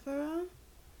 For real?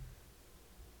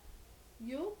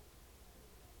 You?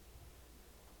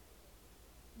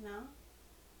 No?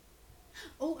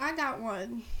 Oh, I got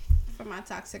one for my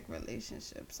toxic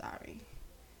relationship. Sorry,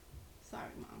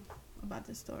 Mom, about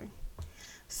this story.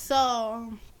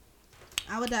 So,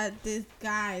 I was at this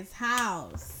guy's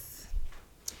house.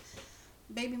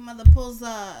 Baby mother pulls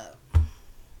up.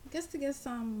 Guess to get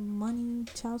some money,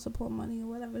 child support money, or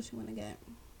whatever she want to get.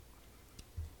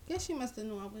 Guess she must have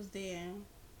known I was there.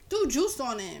 Threw juice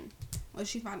on him when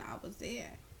she found out I was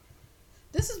there.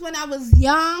 This is when I was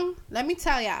young. Let me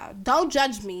tell y'all, don't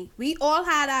judge me. We all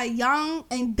had our young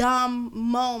and dumb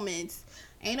moments.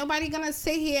 Ain't nobody gonna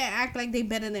sit here and act like they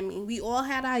better than me. We all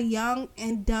had our young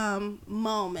and dumb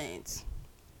moments.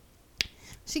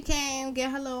 She came,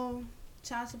 get her little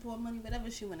child support money, whatever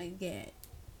she wanna get.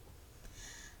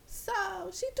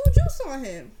 she threw juice on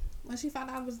him when she found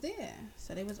out I was there.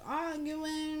 So they was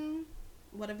arguing,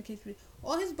 whatever case be.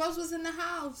 All his bros was in the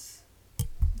house.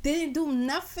 Didn't do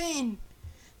nothing.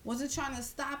 Wasn't trying to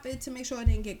stop it to make sure it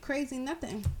didn't get crazy,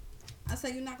 nothing. I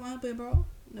said, "You not gonna help it, bro?"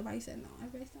 Nobody said no.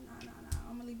 Everybody said, nah,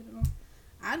 I'm gonna leave it alone.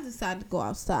 I decided to go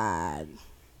outside.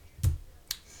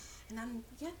 And I'm,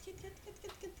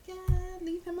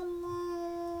 leave him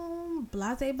alone.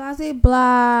 Blase,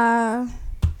 blah.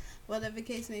 Whatever the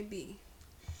case may be.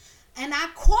 And I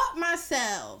caught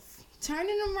myself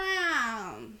turning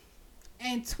around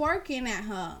and twerking at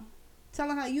her.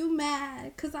 Telling her, "You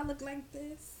mad because I look like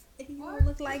this and you don't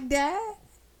look like that?"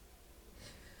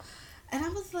 And I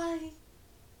was like,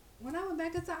 when I went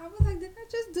back inside, I was like, did I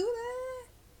just do that?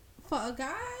 For a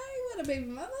guy with a baby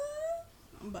mother?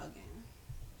 I'm bugging.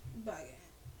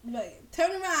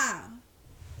 Turn around.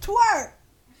 Twerk.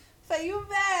 Say, "You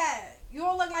mad? You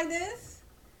don't look like this?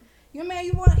 You mad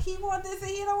he want this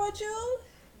and he don't want you?"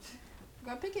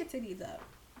 Girl, pick your titties up.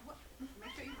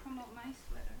 Make sure you promote my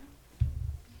sweater.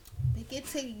 Pick your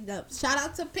titties up. Shout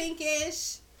out to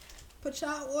Pinkish. Put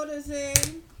y'all orders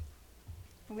in.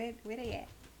 Where they at?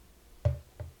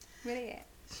 Where they at?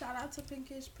 Shout out to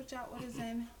Pinkish. Put y'all orders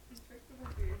in.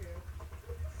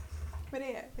 Where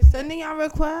they at? Sending y'all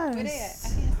requests. Where they at? I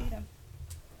can't see them.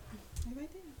 They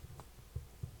right there.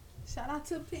 Shout out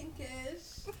to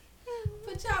Pinkish.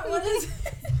 Put y'all orders.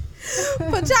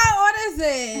 Put y'all orders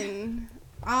in.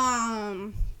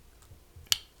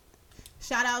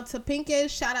 Shout out to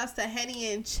Pinkish. Shout outs to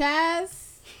Henny and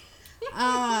Chess.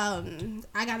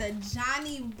 I got a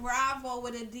Johnny Bravo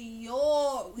with a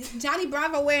Dior. Johnny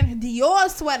Bravo wearing a Dior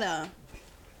sweater.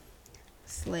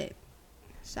 Slit.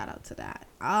 Shout out to that.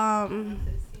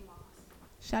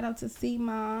 Shout out to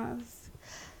CMOS.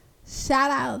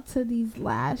 Shout out to these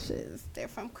lashes. They're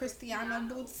from Cristiano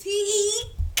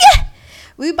Boutique.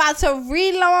 We about to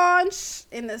relaunch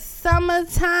in the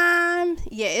summertime.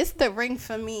 Yeah, it's the ring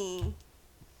for me.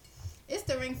 It's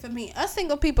the ring for me. Us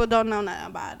single people don't know nothing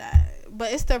about that.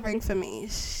 But it's the ring for me.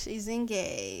 She's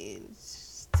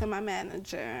engaged to my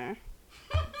manager.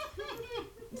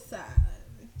 So,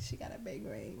 she got a big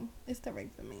ring. It's the ring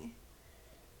for me.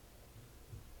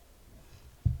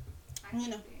 You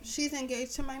know, she's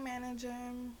engaged to my manager.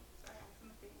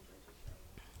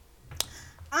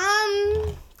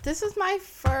 This is my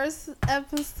first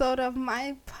episode of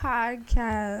my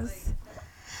podcast.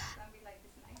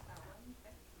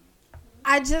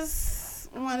 I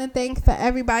just want to thank for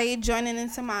everybody joining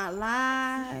into my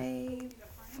live.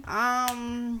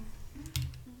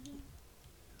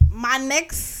 My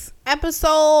next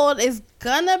episode is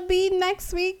gonna be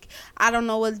next week. I don't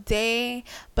know what day,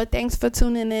 but thanks for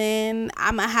tuning in.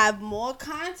 I'm gonna have more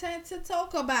content to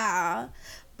talk about,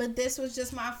 but this was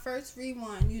just my first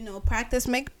rerun. You know, practice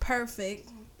make perfect.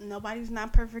 Nobody's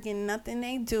not perfect in nothing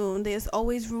they do. There's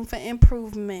always room for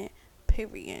improvement,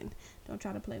 period. Don't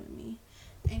try to play with me.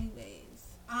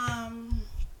 Anyways,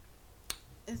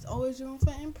 it's always room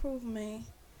for improvement.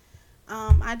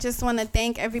 I just want to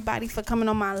thank everybody for coming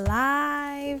on my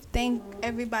live. Thank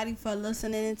everybody for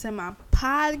listening to my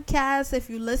podcast. If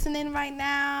you're listening right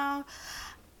now,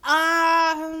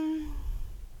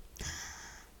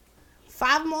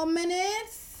 5 more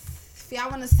minutes. If y'all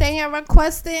want to send your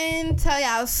requests in, tell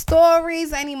y'all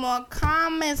stories, any more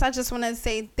comments, I just want to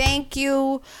say thank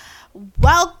you.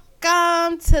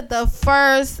 Welcome to the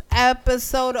first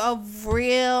episode of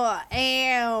Real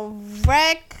and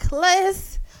Reckless.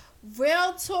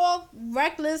 Real talk,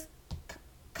 reckless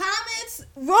comments,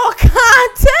 raw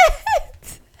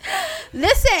content.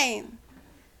 Listen,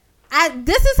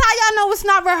 this is how y'all know it's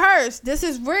not rehearsed. This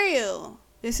is real.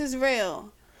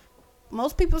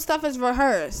 Most people's stuff is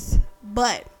rehearsed,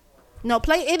 but no,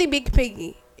 play itty bitty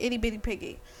piggy. This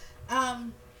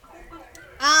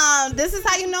is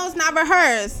how you know it's not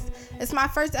rehearsed. It's my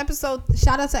first episode.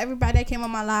 Shout out to everybody that came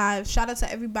on my live. Shout out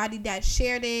to everybody that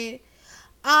shared it.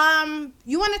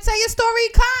 You want to tell your story?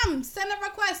 Come, send a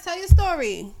request. Tell your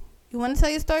story. You want to tell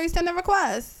your story? Send a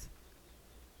request.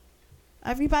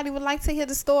 Everybody would like to hear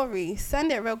the story.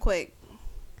 Send it real quick.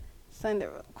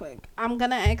 I'm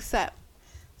gonna accept.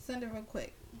 Send it real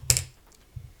quick.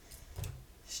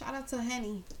 Shout out to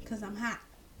Henny, cause I'm hot.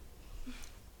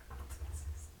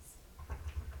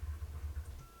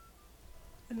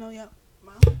 I know y'all.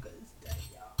 My hookah is dead,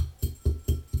 y'all.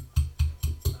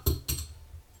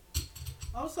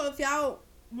 Also, if y'all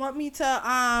want me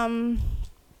to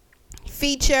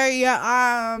feature your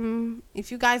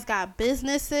if you guys got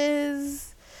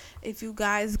businesses, if you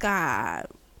guys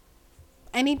got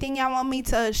anything y'all want me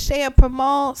to share,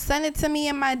 promote, send it to me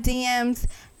in my DMs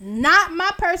Not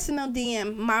my personal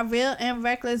DM, my Real and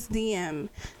Reckless DM.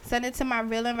 Send it to my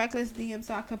Real and Reckless DM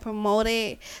so I can promote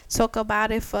it, talk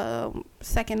about it for a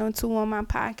second or two on my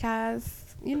podcast.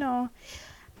 You know,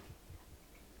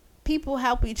 people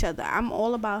help each other. I'm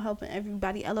all about helping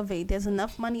everybody elevate. There's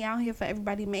enough money out here for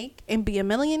everybody to make and be a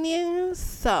millionaire.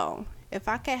 So if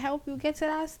I can help you get to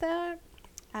that step,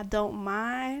 I don't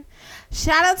mind.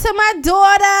 Shout out to my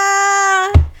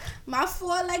daughter, my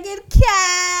four-legged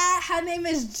cat. Her name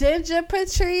is Ginger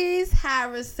Patrice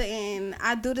Harrison.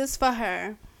 I do this for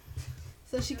her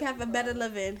so she can have a better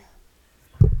living.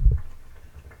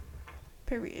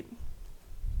 Period.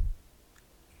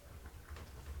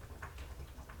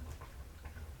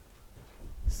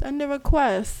 Send a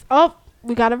request. Oh,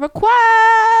 we got a request.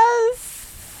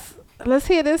 Let's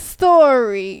hear this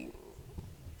story.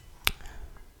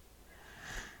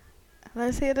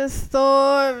 Let's hear the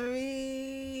story.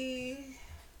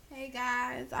 Hey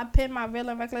guys, I pinned my Real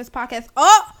and Reckless podcast.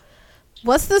 Oh,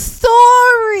 what's the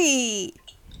story?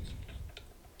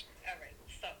 Alright,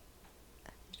 so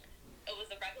it was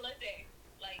a regular day.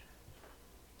 Like,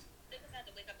 niggas had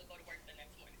to wake up and go to work the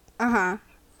next morning. Uh-huh.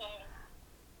 So,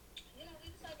 you know, we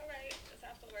was like, alright, it's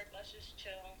after work, let's just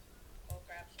chill, go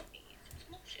grab some eat, some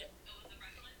smoke shit. It was a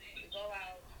regular day. We go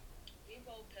out, we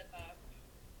go pick up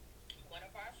one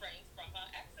of our friends from her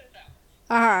ex's house.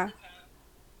 Uh-huh. At the time,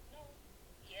 no,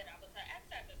 yeah, that was her ex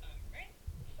at the time, right?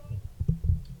 So,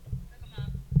 pick him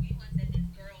up, we went to his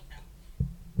girl's house.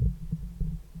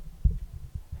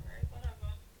 Alright,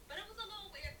 whatever. But it was a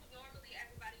little weird because normally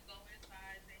everybody go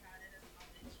inside, say hi to his mom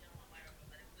and chill and whatever.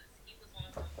 But he was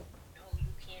on some, no, you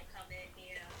can't come in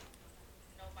here.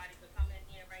 Nobody could come in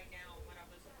here right now,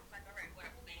 whatever. So I was like, alright,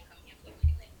 whatever. We ain't come here for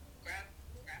anything. Grab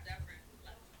that friend.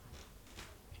 Left.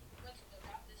 Went to go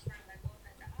drop this friend back off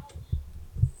at the house.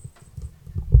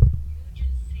 You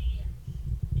just see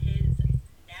his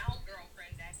now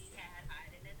girlfriend that he had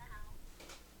hiding in the house.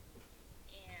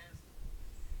 And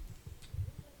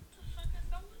what the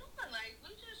fuck is going on? Like, we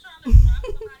just trying to drop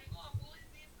somebody off. Who is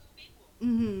these two people?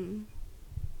 Mm-hmm.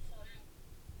 So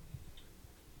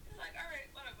it's like, alright,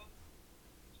 whatever.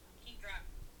 Keep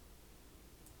driving.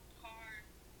 Car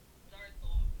starts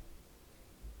off.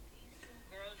 These two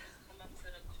girls just come up to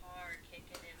the car,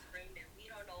 kicking and screaming. We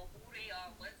don't know who they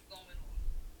are, what's going on.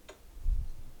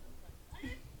 What?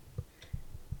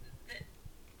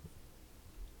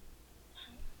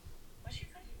 What's she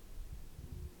saying?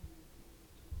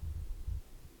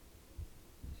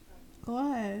 Go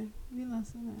ahead. We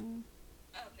listening.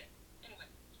 Okay. Anyway,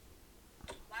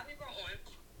 while we were on,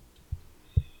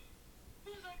 he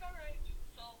was like, alright.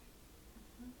 So,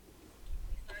 we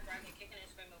started driving, kicking and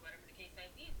screaming, whatever the case may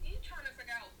be. We trying to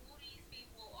figure out who these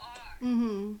people are.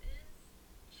 Mm-hmm. This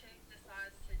chick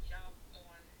decides to jump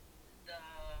on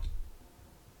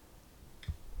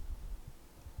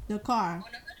The car. on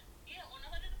the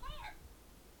hood of the car.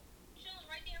 Chilling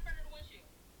right there in front of the windshield.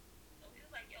 So he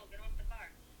was like, yo, get off the car.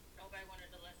 Nobody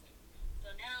wanted to listen.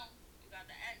 So now you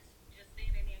got the ex just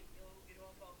standing there, yo, get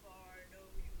off our car. No,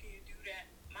 you can't do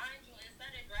that. Mind you,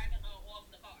 instead of dragging her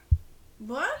off the car,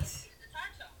 What? he's the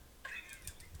touch her.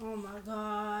 Oh my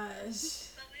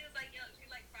gosh. So he was like, yo,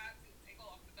 she like 5'2", take her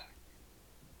off the car.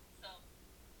 So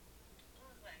it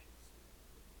was like,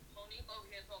 Monique over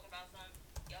here talking about something,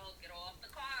 yo, get her off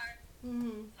the car.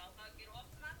 Mm-hmm. Tell her, get off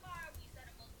my car. We said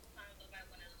it multiple times, nobody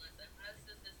wanted to listen. My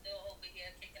sister's still over here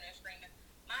kicking and screaming.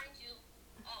 Mind you,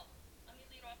 oh, let me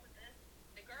lead off with this.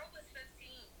 The girl was 15.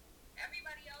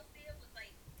 Everybody else there was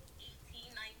like 18,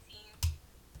 19.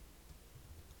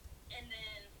 And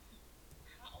then,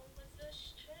 how old was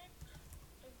this chick?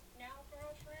 The now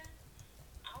girlfriend?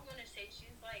 I want to say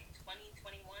she's like 20,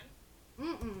 21.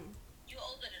 Mm-mm. You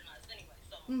older than us anyway,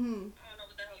 so Mm-hmm. I don't know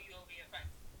what the hell you over here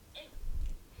fighting. Anyway,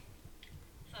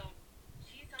 so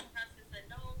she's telling her sister,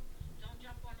 no, don't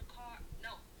jump on the car.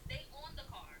 No, stay on the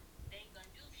car. They ain't gonna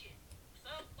do shit.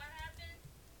 So what happens?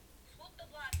 Swoop the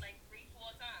block like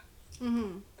 3-4 times.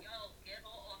 Mm-hmm. Yo, get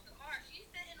her off the car. She's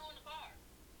sitting on the car.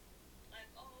 Like,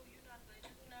 oh, you're not gonna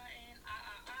do nothing.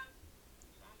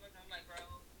 So I'm like, bro,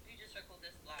 we just circled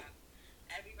this block.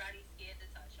 Everybody's scared to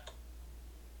touch her.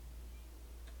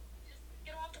 Just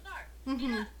get off the car. Speed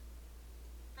Mm-hmm. up.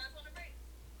 Press on the brakes.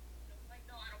 I was like,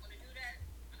 no, I don't want to do that.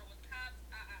 I don't want the cops.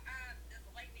 There's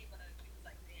a white neighborhood. He was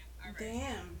like, damn, all right.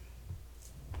 Damn.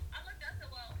 I looked, I said,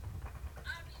 well,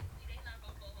 obviously they not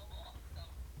gonna blow her off, so.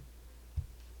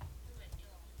 Do it,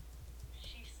 yo.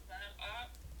 She sped up,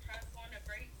 pressed on the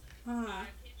brakes. Uh-huh. I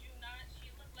kid you not,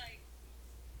 she looked like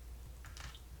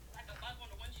a bug on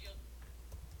the windshield.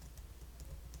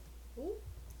 Ooh.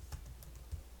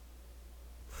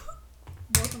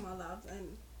 Both of my lives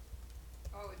and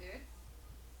Oh, it did?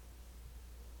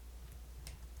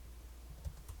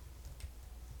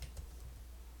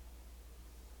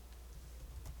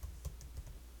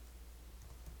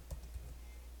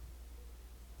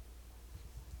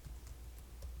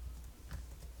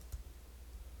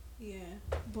 Yeah,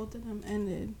 both of them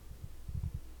ended.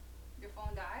 Your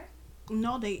phone died?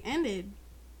 No, they ended.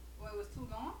 Well, it was too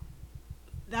long?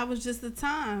 That was just the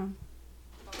time.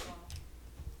 Oh.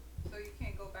 So you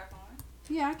can't go back on?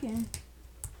 Yeah, I can.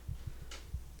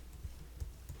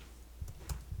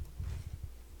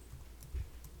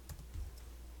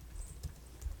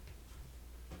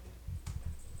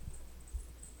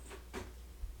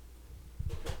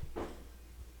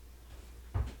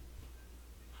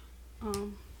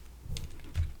 I'll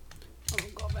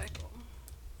go back on.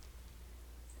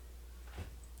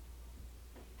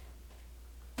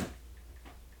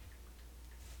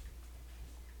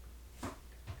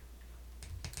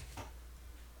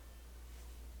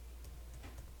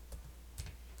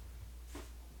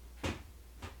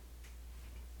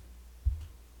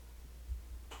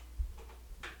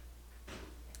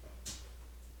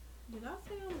 Did I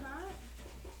say I'm not?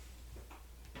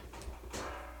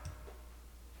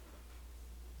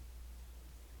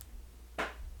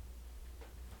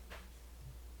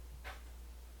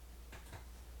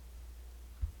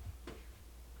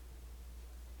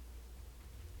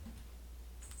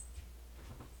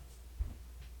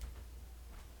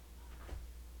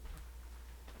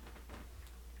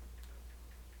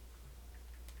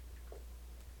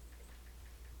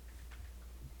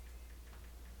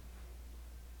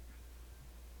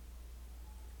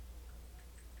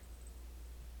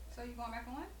 So you going back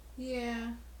on?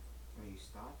 Yeah, Oh, you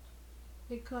stopped?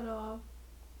 it cut off.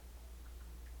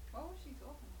 What was she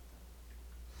talking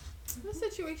The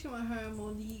situation with her and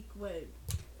Monique, okay,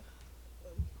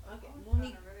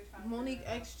 about? Monique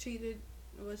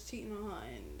was cheating on her,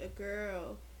 and the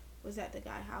girl was at the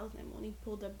guy's house, and Monique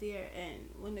pulled up there, and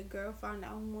when the girl found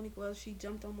out who Monique was, she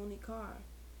jumped on Monique's car,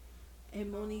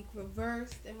 and Monique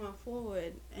reversed and went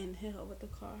forward and hit her with the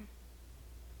car.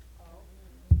 Oh.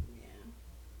 Yeah.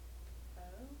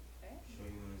 Okay. Sure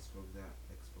you want to expose that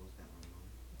online?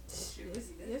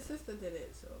 Your sister did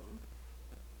it, so.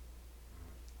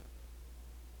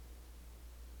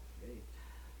 Hey.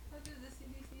 What does the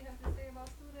CDC have to say about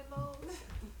student loans?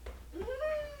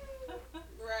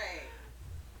 Right.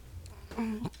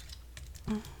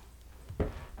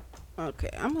 Okay,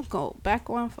 I'm gonna go back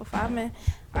on for 5 minutes.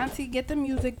 Auntie, get the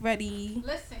music ready.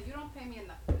 Listen, you don't pay me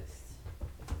enough for this.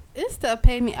 It still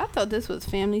pay me. I thought this was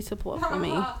family support for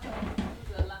me.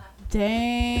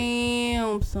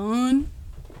 Damn, son.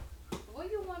 What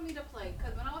do you want me to play?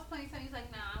 Because when I was playing something, he's like,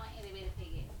 nah, I want anybody to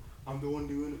pay it. I'm the one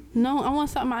doing it. No, I want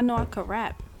something I know I could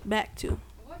rap back to.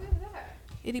 What is that?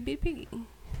 Itty bitty piggy.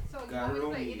 So you Got want me it to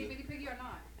on play me. Itty Bitty Piggy or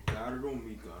not? Got it on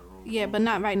me, got it on me. Yeah, but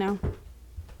not right now.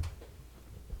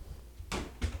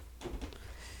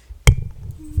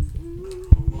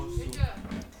 Good job.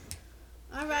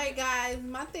 All right, guys,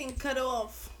 my thing cut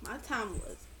off. My time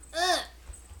was up.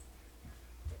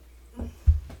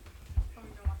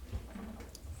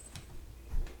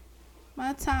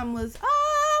 My time was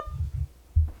up.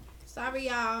 Sorry,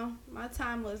 y'all. My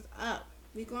time was up.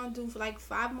 We gonna do like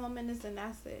 5 more minutes and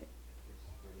that's it.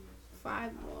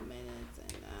 5 more minutes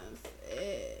and that's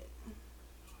it.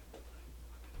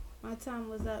 My time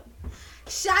was up.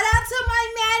 Shout out to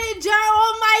my manager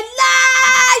on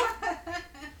my life.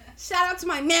 Shout out to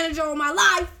my manager on my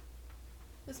life.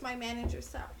 It's my manager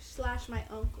slash my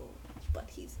uncle, but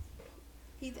he's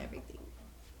everything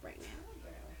right now.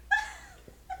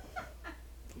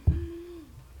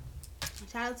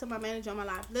 Shout out to my manager on my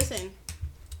life. Listen,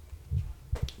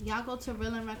 y'all go to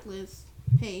Real and Reckless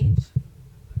page,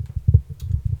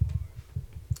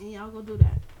 and y'all go do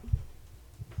that.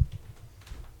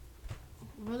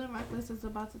 Real and Reckless is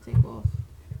about to take off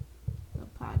the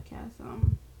podcast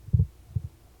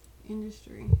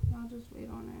industry. Y'all just wait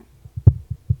on it.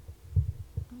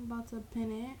 I'm about to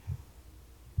pin it.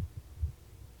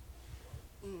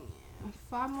 Yeah,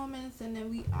 5 more minutes and then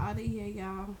we out of here,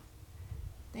 y'all.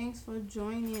 Thanks for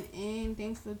joining in.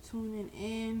 Thanks for tuning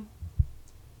in.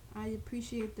 I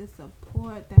appreciate the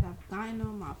support that I've gotten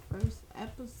on my first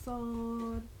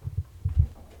episode.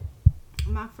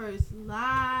 My first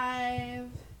live.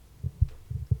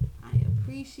 I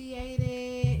appreciate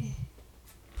it.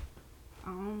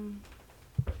 I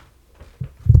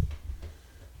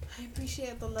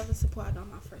appreciate the love and support on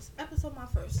my first episode, my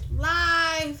first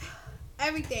live,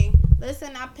 everything.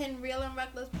 Listen, I pinned Real and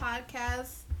Reckless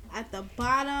podcast at the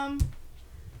bottom.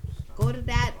 Go to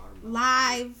that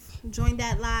live. Join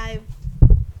that live.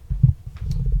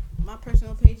 My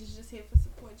personal page is just here for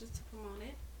support, just to promote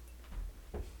it.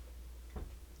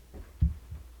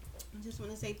 I just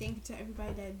want to say thank you to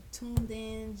everybody that tuned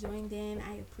in, joined in.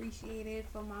 I appreciate it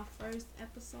for my first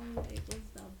episode. It was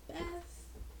the best.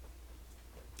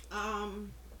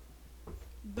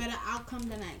 better outcome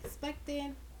than I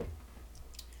expected.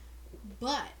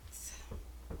 But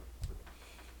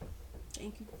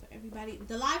thank you for everybody.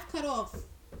 The live cut off.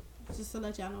 Just to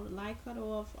let y'all know, the live cut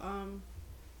off. I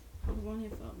was on here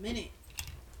for a minute.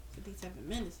 57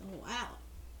 minutes, the whole hour.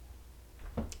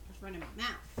 I was running my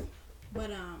mouth.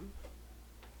 But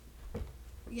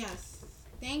yes.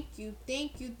 Thank you.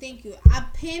 I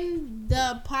pinned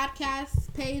the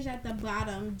podcast page at the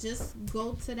bottom. Just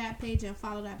go to that page and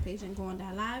follow that page and go on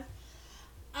that live.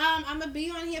 I'm gonna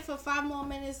be on here for 5 more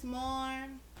minutes more.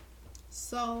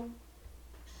 So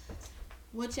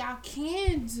what y'all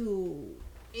can do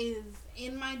is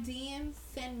in my DMs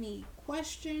send me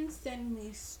questions, send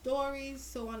me stories.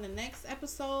 So on the next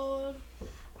episode,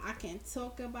 I can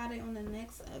talk about it on the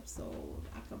next episode.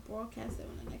 I can broadcast it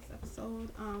on the next episode.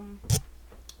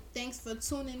 Thanks for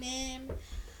tuning in.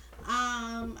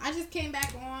 I just came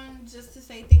back on just to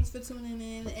say thanks for tuning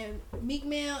in. And Meek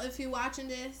Mill, if you're watching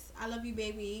this, I love you,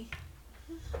 baby.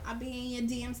 I'll be in your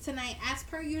DMs tonight as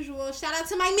per usual. Shout out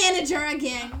to my manager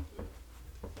again.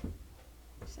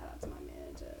 Shout out to my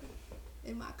manager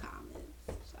in my comments.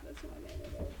 Shout out to my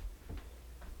manager.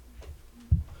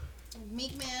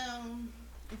 Meek Mill,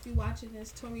 if you're watching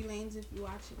this. Tory Lanez, if you're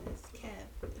watching this. Kev,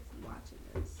 if you're watching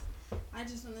this. I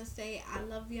just want to say I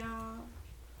love y'all.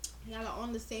 Y'all are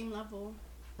on the same level.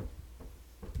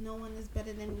 No one is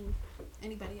better than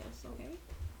anybody else, okay?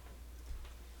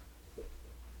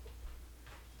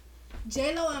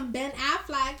 J-Lo and Ben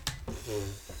Affleck.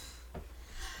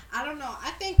 I don't know.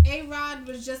 I think A-Rod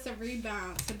was just a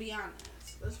rebound, to be honest.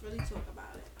 Let's really talk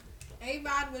about it.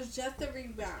 A-Rod was just a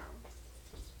rebound.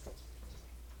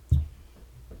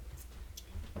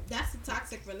 That's a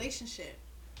toxic relationship.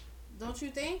 Don't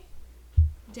you think?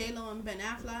 J-Lo and Ben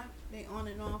Affleck, they on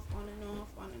and off.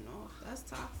 That's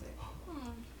toxic.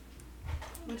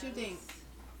 What you think?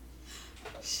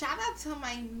 Shout out to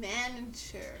my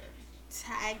manager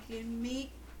tagging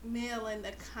Meek Mill in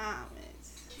the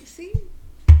comments. You see?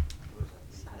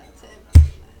 Shout out to him.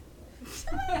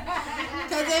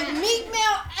 Because if Meek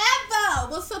Mill ever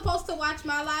was supposed to watch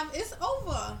my live, it's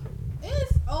over.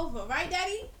 It's over. Right,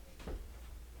 Daddy?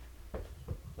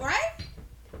 Right?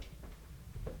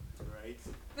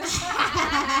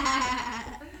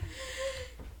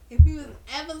 If he was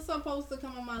ever supposed to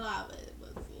come on my live, it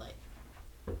was like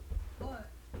What?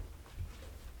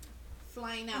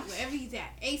 flying out wherever he's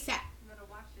at, ASAP. Better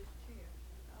watch his chair.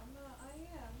 I'm not, I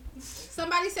am.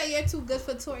 Somebody say you're too good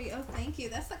for Tory. Oh, thank you.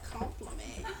 That's a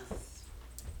compliment.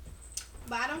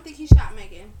 But I don't think he shot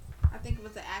Megan. I think it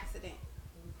was an accident.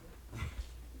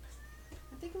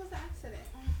 I think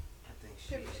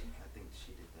she did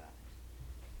that.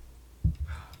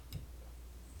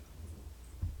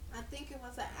 I think it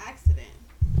was an accident.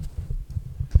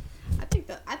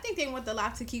 I think they want the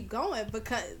live to keep going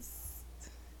because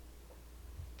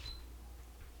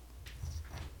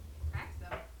Ask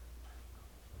them.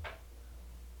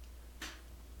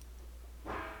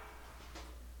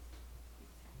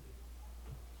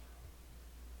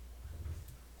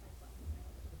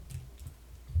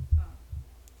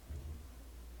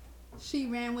 she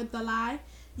ran with the lie.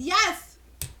 Yes.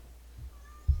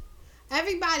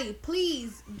 Everybody,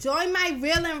 please join my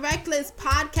Real and Reckless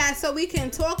podcast so we can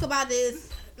talk about this.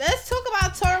 Let's talk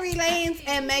about Tory Lanez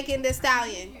and Megan Thee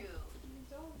Stallion.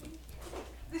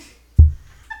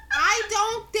 I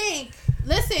don't think.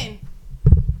 Listen,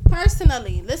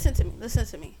 personally, listen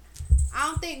to me.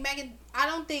 I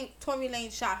don't think Tory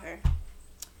Lanez shot her.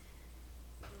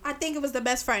 I think it was the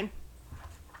best friend.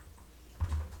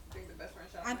 Think the best friend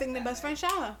shot I think the best friend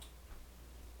shot her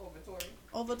over Tory.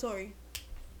 over Tory.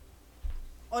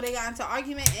 Or they got into an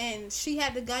argument and she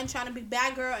had the gun trying to be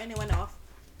bad girl and it went off.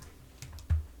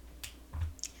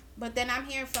 But then I'm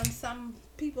hearing from some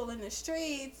people in the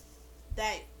streets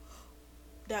that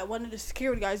one of the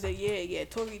security guys said, yeah,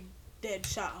 Tory dead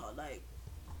shot her. Like,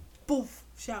 boof,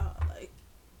 shot her. Like,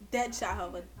 dead shot her.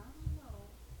 But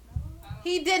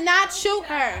he did not shoot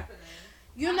her.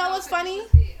 You know what's funny?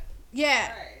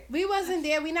 Yeah. Right. We wasn't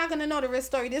there. We not going to know the real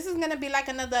story. This is going to be like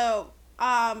another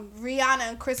Rihanna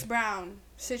and Chris Brown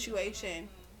situation.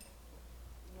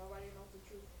 Nobody knows the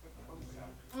truth.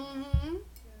 Mm-hmm.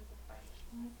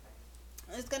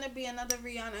 It's gonna be another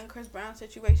Rihanna and Chris Brown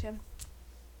situation.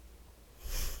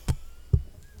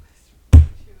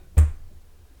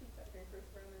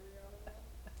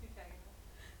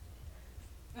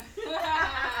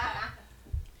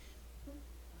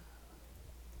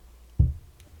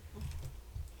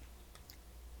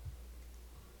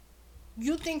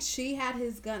 You think she had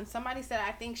his gun? Somebody said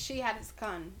I think she had his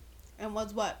gun and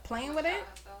was what, playing with it?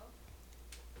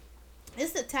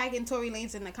 It's the tagging Tory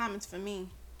Lanez in the comments for me.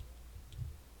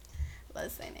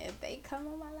 Listen, if they come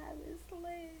on my live, it's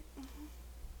lit.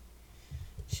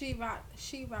 She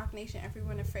rock nation.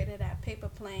 Everyone afraid of that paper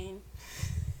plane.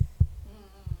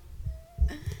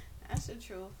 That's the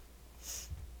truth.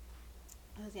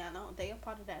 Cause y'all know they are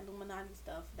part of that Illuminati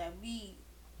stuff that we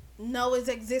know is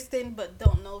existing, but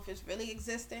don't know if it's really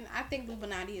existing. I think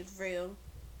Illuminati is real.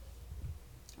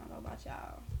 I don't know about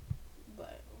y'all,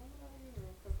 but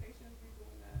Patients be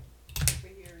doing that for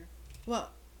years.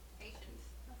 what? Patience.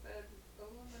 I said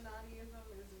Illuminatiism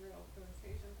is real because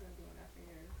patients been doing that for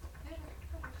years.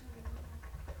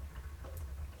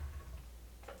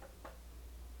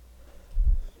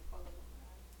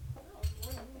 No, it's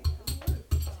more than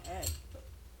that.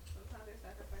 Sometimes they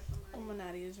sacrifice somebody.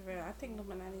 Illuminati is real. I think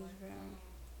Illuminati is real.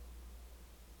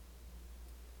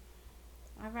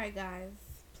 All right, guys.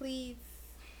 Please,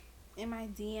 in my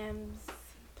DMs,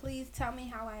 please tell me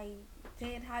how I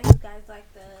did. How you guys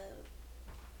like the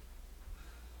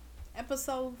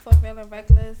episode for Real and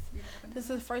Reckless. This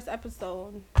is the first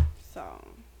episode, so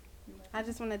I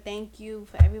just want to thank you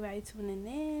for everybody tuning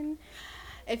in.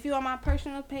 If you're on my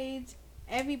personal page,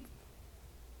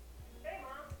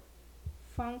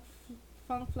 Funk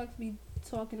Flex be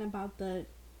talking about the.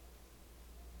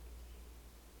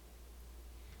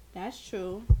 That's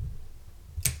true.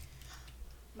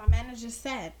 My manager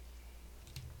said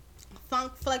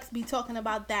Funk Flex be talking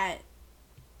about that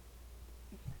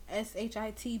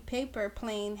SHIT paper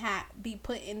plane hat be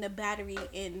putting the battery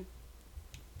in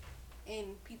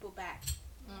people back.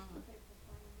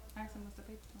 Ask him what's the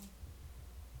paper plane.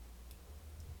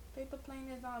 Paper plane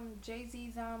is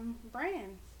Jay-Z's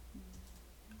brand.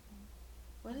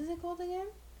 What is it called again?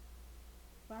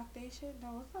 Rock Nation?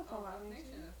 No, it's not called Rock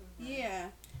Nation. Yeah.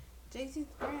 Jay-Z's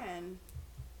brand.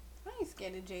 I ain't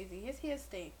scared of Jay-Z. His hair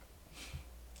stink.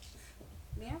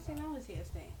 Beyonce know his hair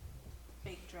stink.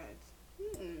 Fake dreads.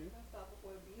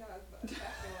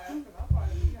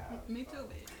 Me too,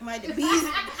 bitch. Like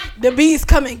the bees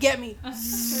come and get me.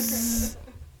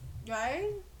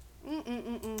 Right?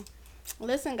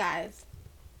 Listen, guys.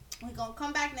 We're gonna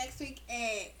come back next week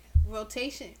at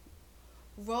Rotation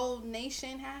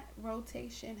hat.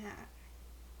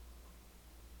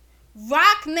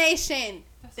 Rock Nation.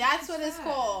 That's what it's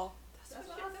called. That's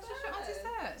what I just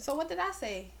said. So what did I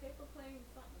say? Paper plane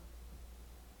something.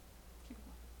 Keep it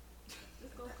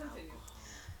Just go continue.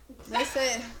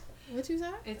 Listen. What you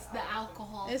said? It's the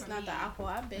alcohol. It's for not me. the alcohol.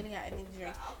 I barely got any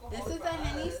drink. Alcohol This is for a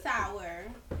Henny us.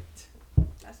 Sour.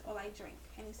 That's all I drink.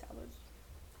 Henny Sours.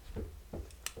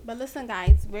 But listen,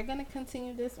 guys, we're going to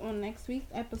continue this on next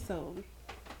week's episode.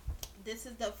 This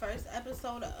is the first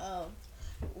episode of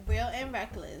Real and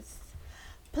Reckless.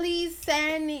 Please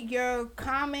send your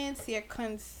comments, your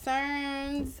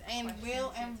concerns, and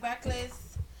Real and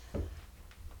Reckless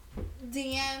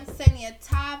DMs. Send your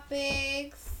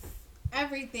topics,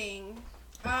 everything.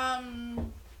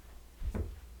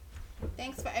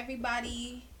 Thanks for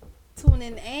everybody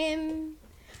tuning in.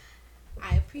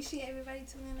 I appreciate everybody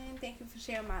tuning in. Thank you for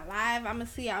sharing my live. I'm going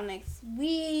to see y'all next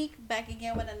week. Back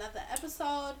again with another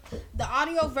episode. The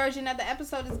audio version of the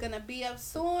episode is going to be up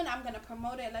soon. I'm going to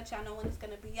promote it and let y'all know when it's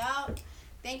going to be out.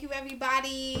 Thank you,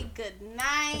 everybody. Good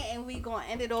night. And we going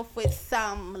to end it off with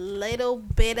some little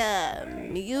bit of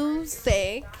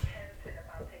music.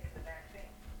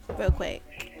 Real quick.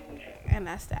 And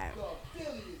that's that.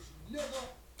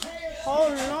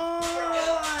 Hold on.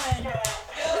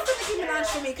 Listen to Nicki Minaj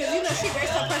for me, because you know she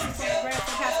graced her presence on the ground for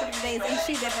the past couple of days, and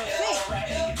she did her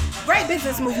thing. Great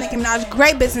business move, Nicki Minaj.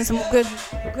 Great business move.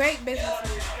 Great business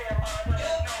move.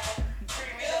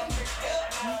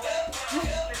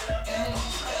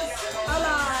 Hold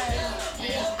on.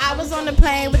 I was on the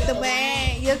plane with the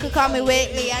man. You could call me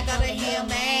Whitley. I got a heel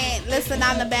man. Listen,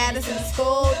 I'm the baddest in the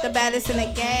school, the baddest in the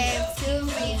game. Excuse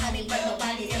me, honey, but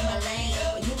nobody in my lane.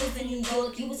 In New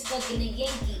York, you was fucking a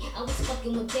Yankee. I was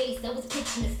fucking with bass, I was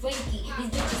pitching to Frankie. These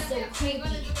bitches so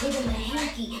cranky, give him a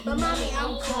hanky. But mommy,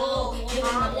 I'm cold.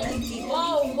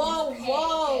 Whoa.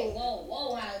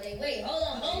 Whoa, Holiday. Wait, hold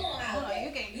on, Holiday.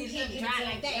 You can't You can't dry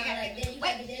like that. You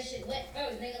gotta get that shit wet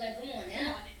first, nigga. Like, come on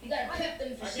now. You gotta prep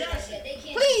them for shit like that. They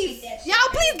can't Please, take that shit. y'all,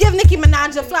 please give Nicki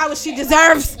Minaj the flowers she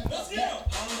deserves.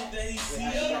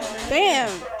 Damn.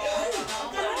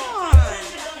 Come on.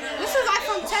 This is like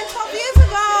from 10, 12 years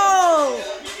ago.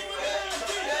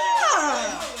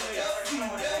 Yeah.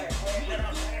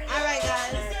 All right,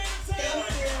 guys. Thank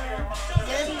you.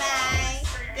 Good night.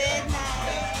 Good night.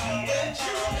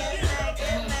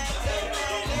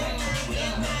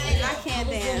 I can't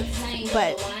dance,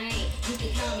 but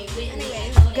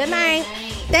anyways, good night.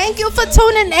 Thank you for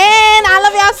tuning in. I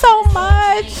love y'all so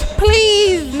much.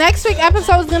 Please, next week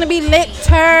episode is gonna be lit,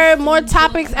 more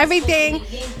topics, everything.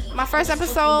 My first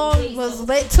episode was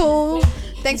lit too.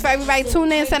 Thanks for everybody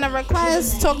tuning in, sending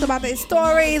requests, talked about their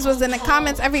stories, was in the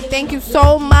comments. Thank you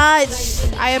so much.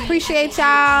 I appreciate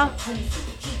y'all.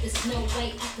 Keep the snow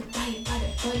white, I could buy it by the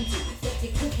bundle. Set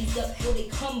your cookies up till they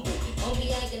crumble. Don't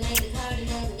be acting like the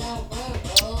cardinals are gonna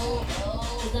burn.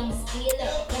 Cause I'm a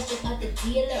stealer, fresh out the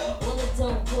dealer. All the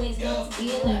dope boys gon'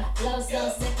 feel her. Love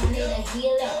so sick, I need a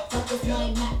healer. Fuck this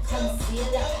my Mac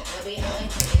concealer. I be out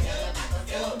in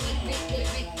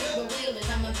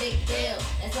I'm a big deal.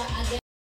 That's why I get